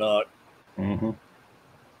fishing tonight. Mm-hmm.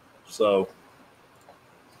 So,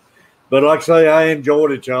 but like I say, I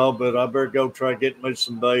enjoyed it, y'all, but I better go try getting me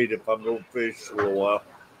some bait if I'm going to fish for a while.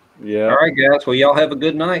 Yeah. All right, guys. Well, y'all have a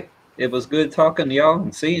good night. It was good talking to y'all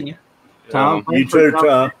and seeing you. Tom, You thanks for too, jumping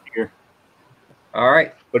Tom. in here. All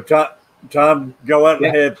right. But Tom, go out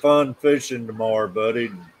and Yeah. have fun fishing tomorrow,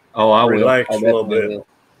 buddy. Oh, I will. Relax I a little definitely bit. will.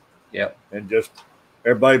 Yep. And just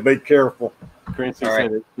everybody be careful. Chrissy All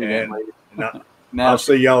said right. it. And Now, I'll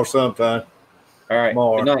see y'all sometime. All right.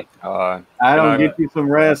 Tomorrow. Good night. Adam, Good night. get you some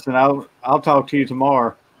rest, and I'll talk to you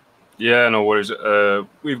tomorrow. Yeah, no worries.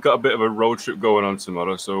 We've got a bit of a road trip going on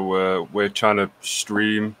tomorrow, so we're trying to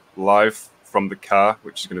stream live from the car,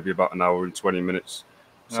 which is going to be about an hour and 20 minutes.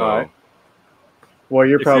 So, All right. Well,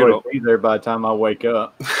 you'll If probably you don't- be there by the time I wake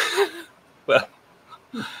up. well,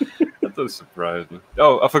 that does surprise me.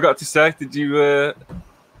 Oh, I forgot to say, did you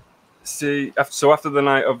see? After the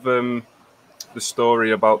night of the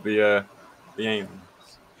story about the aliens,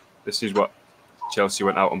 this is what Chelsea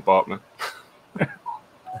went out and bought me.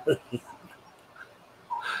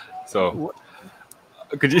 So,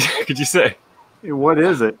 could you say What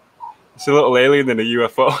is it? it's a little alien in a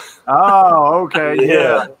UFO? Oh, okay.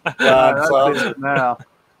 Yeah. God, That's son. it now.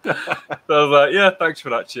 So I was like, yeah, thanks for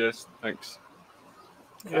that. Cheers, thanks.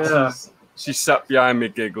 Yeah. She sat behind me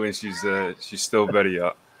giggling. She's still very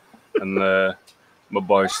hot, and my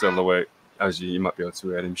boy's still awake. As you might be able to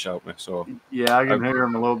hear him shout me. So Yeah, I can hear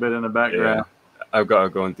him a little bit in the background. yeah, I've got to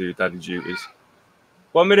go and do daddy duties.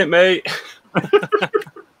 1 minute, mate.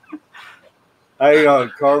 Hey,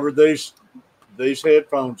 Carver, these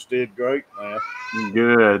headphones did great, man.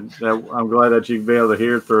 Good. I'm glad that you can be able to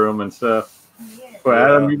hear through them and stuff. Well,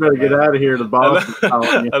 Yeah, Adam, you better get out of here. The boss is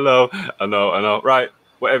calling you. I know. Right,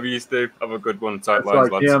 whatever you do, have a good one. Tight It's lines,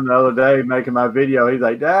 like lads. him the other day making my video. He's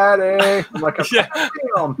like, "Daddy," I'm like, Yeah.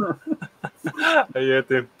 "Damn." Yeah,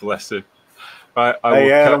 dude. Bless him. Right, I Hey,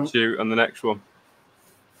 will Adam. catch you on the next one.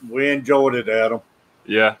 We enjoyed it, Adam.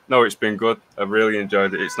 Yeah, no, it's been good. I've really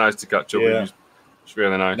enjoyed it. It's nice to catch up with Yeah. you. It's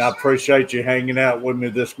really nice. And I appreciate you hanging out with me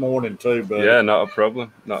this morning, too, buddy. Yeah, not a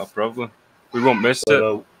problem. Not a problem. We won't miss But,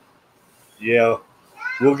 it. yeah,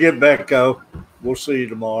 we'll get back, though. We'll see you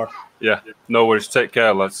tomorrow. Yeah, no worries. Take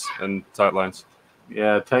care, lads, and tight lines.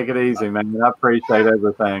 Yeah, take it easy, man. I appreciate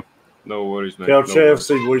everything. No worries, mate. Tell No worries.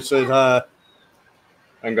 Chelsea we said hi.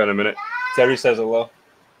 Hang on a minute. Terry says hello.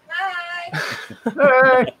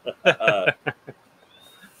 Hey,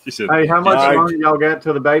 She said, hey, how much All right. longer y'all got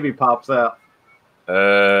till the baby pops out?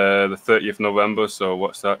 the 30th November, so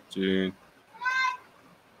what's that, June?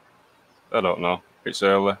 I don't know. It's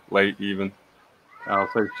early, late even. Oh,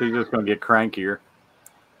 so she's just gonna get crankier.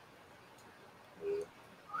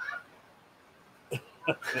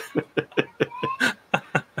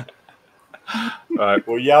 All right.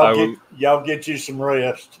 Well, I y'all get you some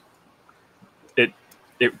rest.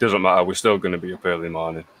 It doesn't matter. We're still going to be up early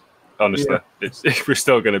morning. Honestly, we're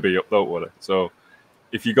still going to be up, don't worry. So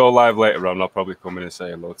if you go live later on, I'll probably come in and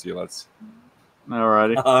say hello to you, lads.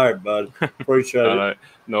 Alrighty. All right, bud. Appreciate All it. right.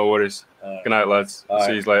 No worries. All right. Good night, lads. All See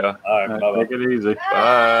right. you later. All right, bye-bye. Take it easy.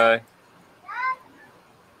 Bye.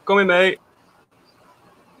 Come in, mate.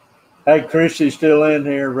 Hey, Chrissy's still in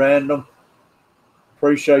here, random.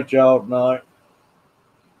 Appreciate y'all tonight.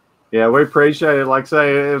 Yeah, we appreciate it. Like I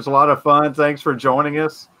say, it was a lot of fun. Thanks for joining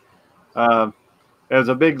us. It was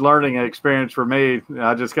a big learning experience for me.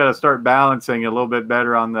 I just got to start balancing a little bit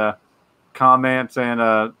better on the comments and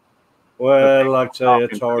Well, like I say, talking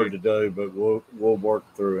it's to hard to do, but we'll work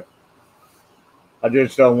through it. I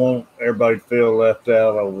just don't want everybody to feel left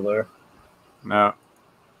out over there. no.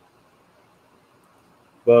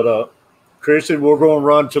 But Chrissy, we're going to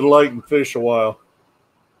run to the lake and fish a while.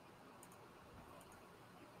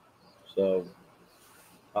 So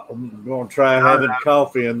I'm going to try having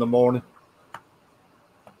coffee in the morning.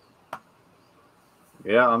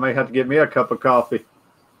 Yeah, I may have to get me a cup of coffee.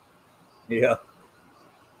 Yeah.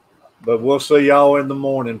 But we'll see y'all in the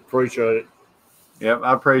morning. Appreciate it. Yep,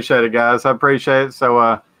 I appreciate it, guys. I appreciate it.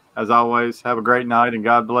 So, as always, have a great night and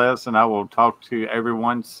God bless. And I will talk to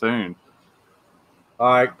everyone soon.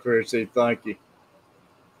 All right, Chrissy. Thank you.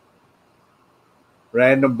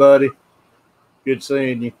 Random buddy. Good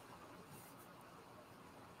seeing you.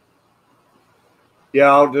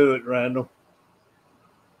 Yeah, I'll do it, Randall.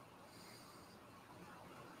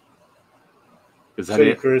 Is that See,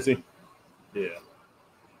 it? Chrissy. Yeah,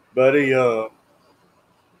 buddy.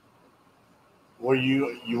 What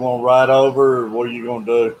you want to ride over, or what are you gonna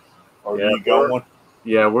do? Are Yeah, you going?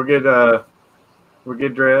 Yeah, we'll get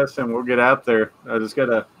dressed and we'll get out there. I just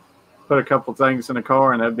gotta put a couple things in the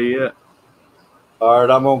car and that'd be it. All right,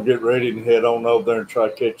 I'm gonna get ready and head on over there and try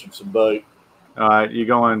catching some bait. All right, you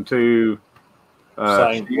going to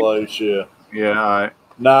Same place, yeah. Yeah, all right.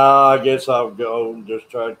 Nah, I guess I'll go and just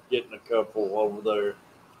try getting a couple over there.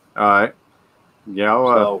 All right. Yeah,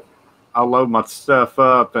 I'll load my stuff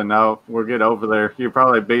up and we'll get over there. You'll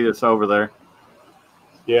probably beat us over there.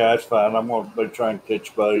 Yeah, that's fine. I'm gonna be trying to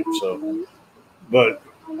catch bait, so but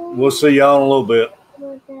we'll see y'all in a little bit.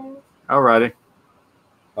 All righty.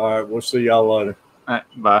 All right, we'll see y'all later. All right,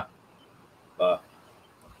 bye. Bye.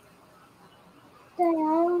 Dad, I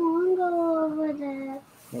don't want to go over there.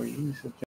 Well, you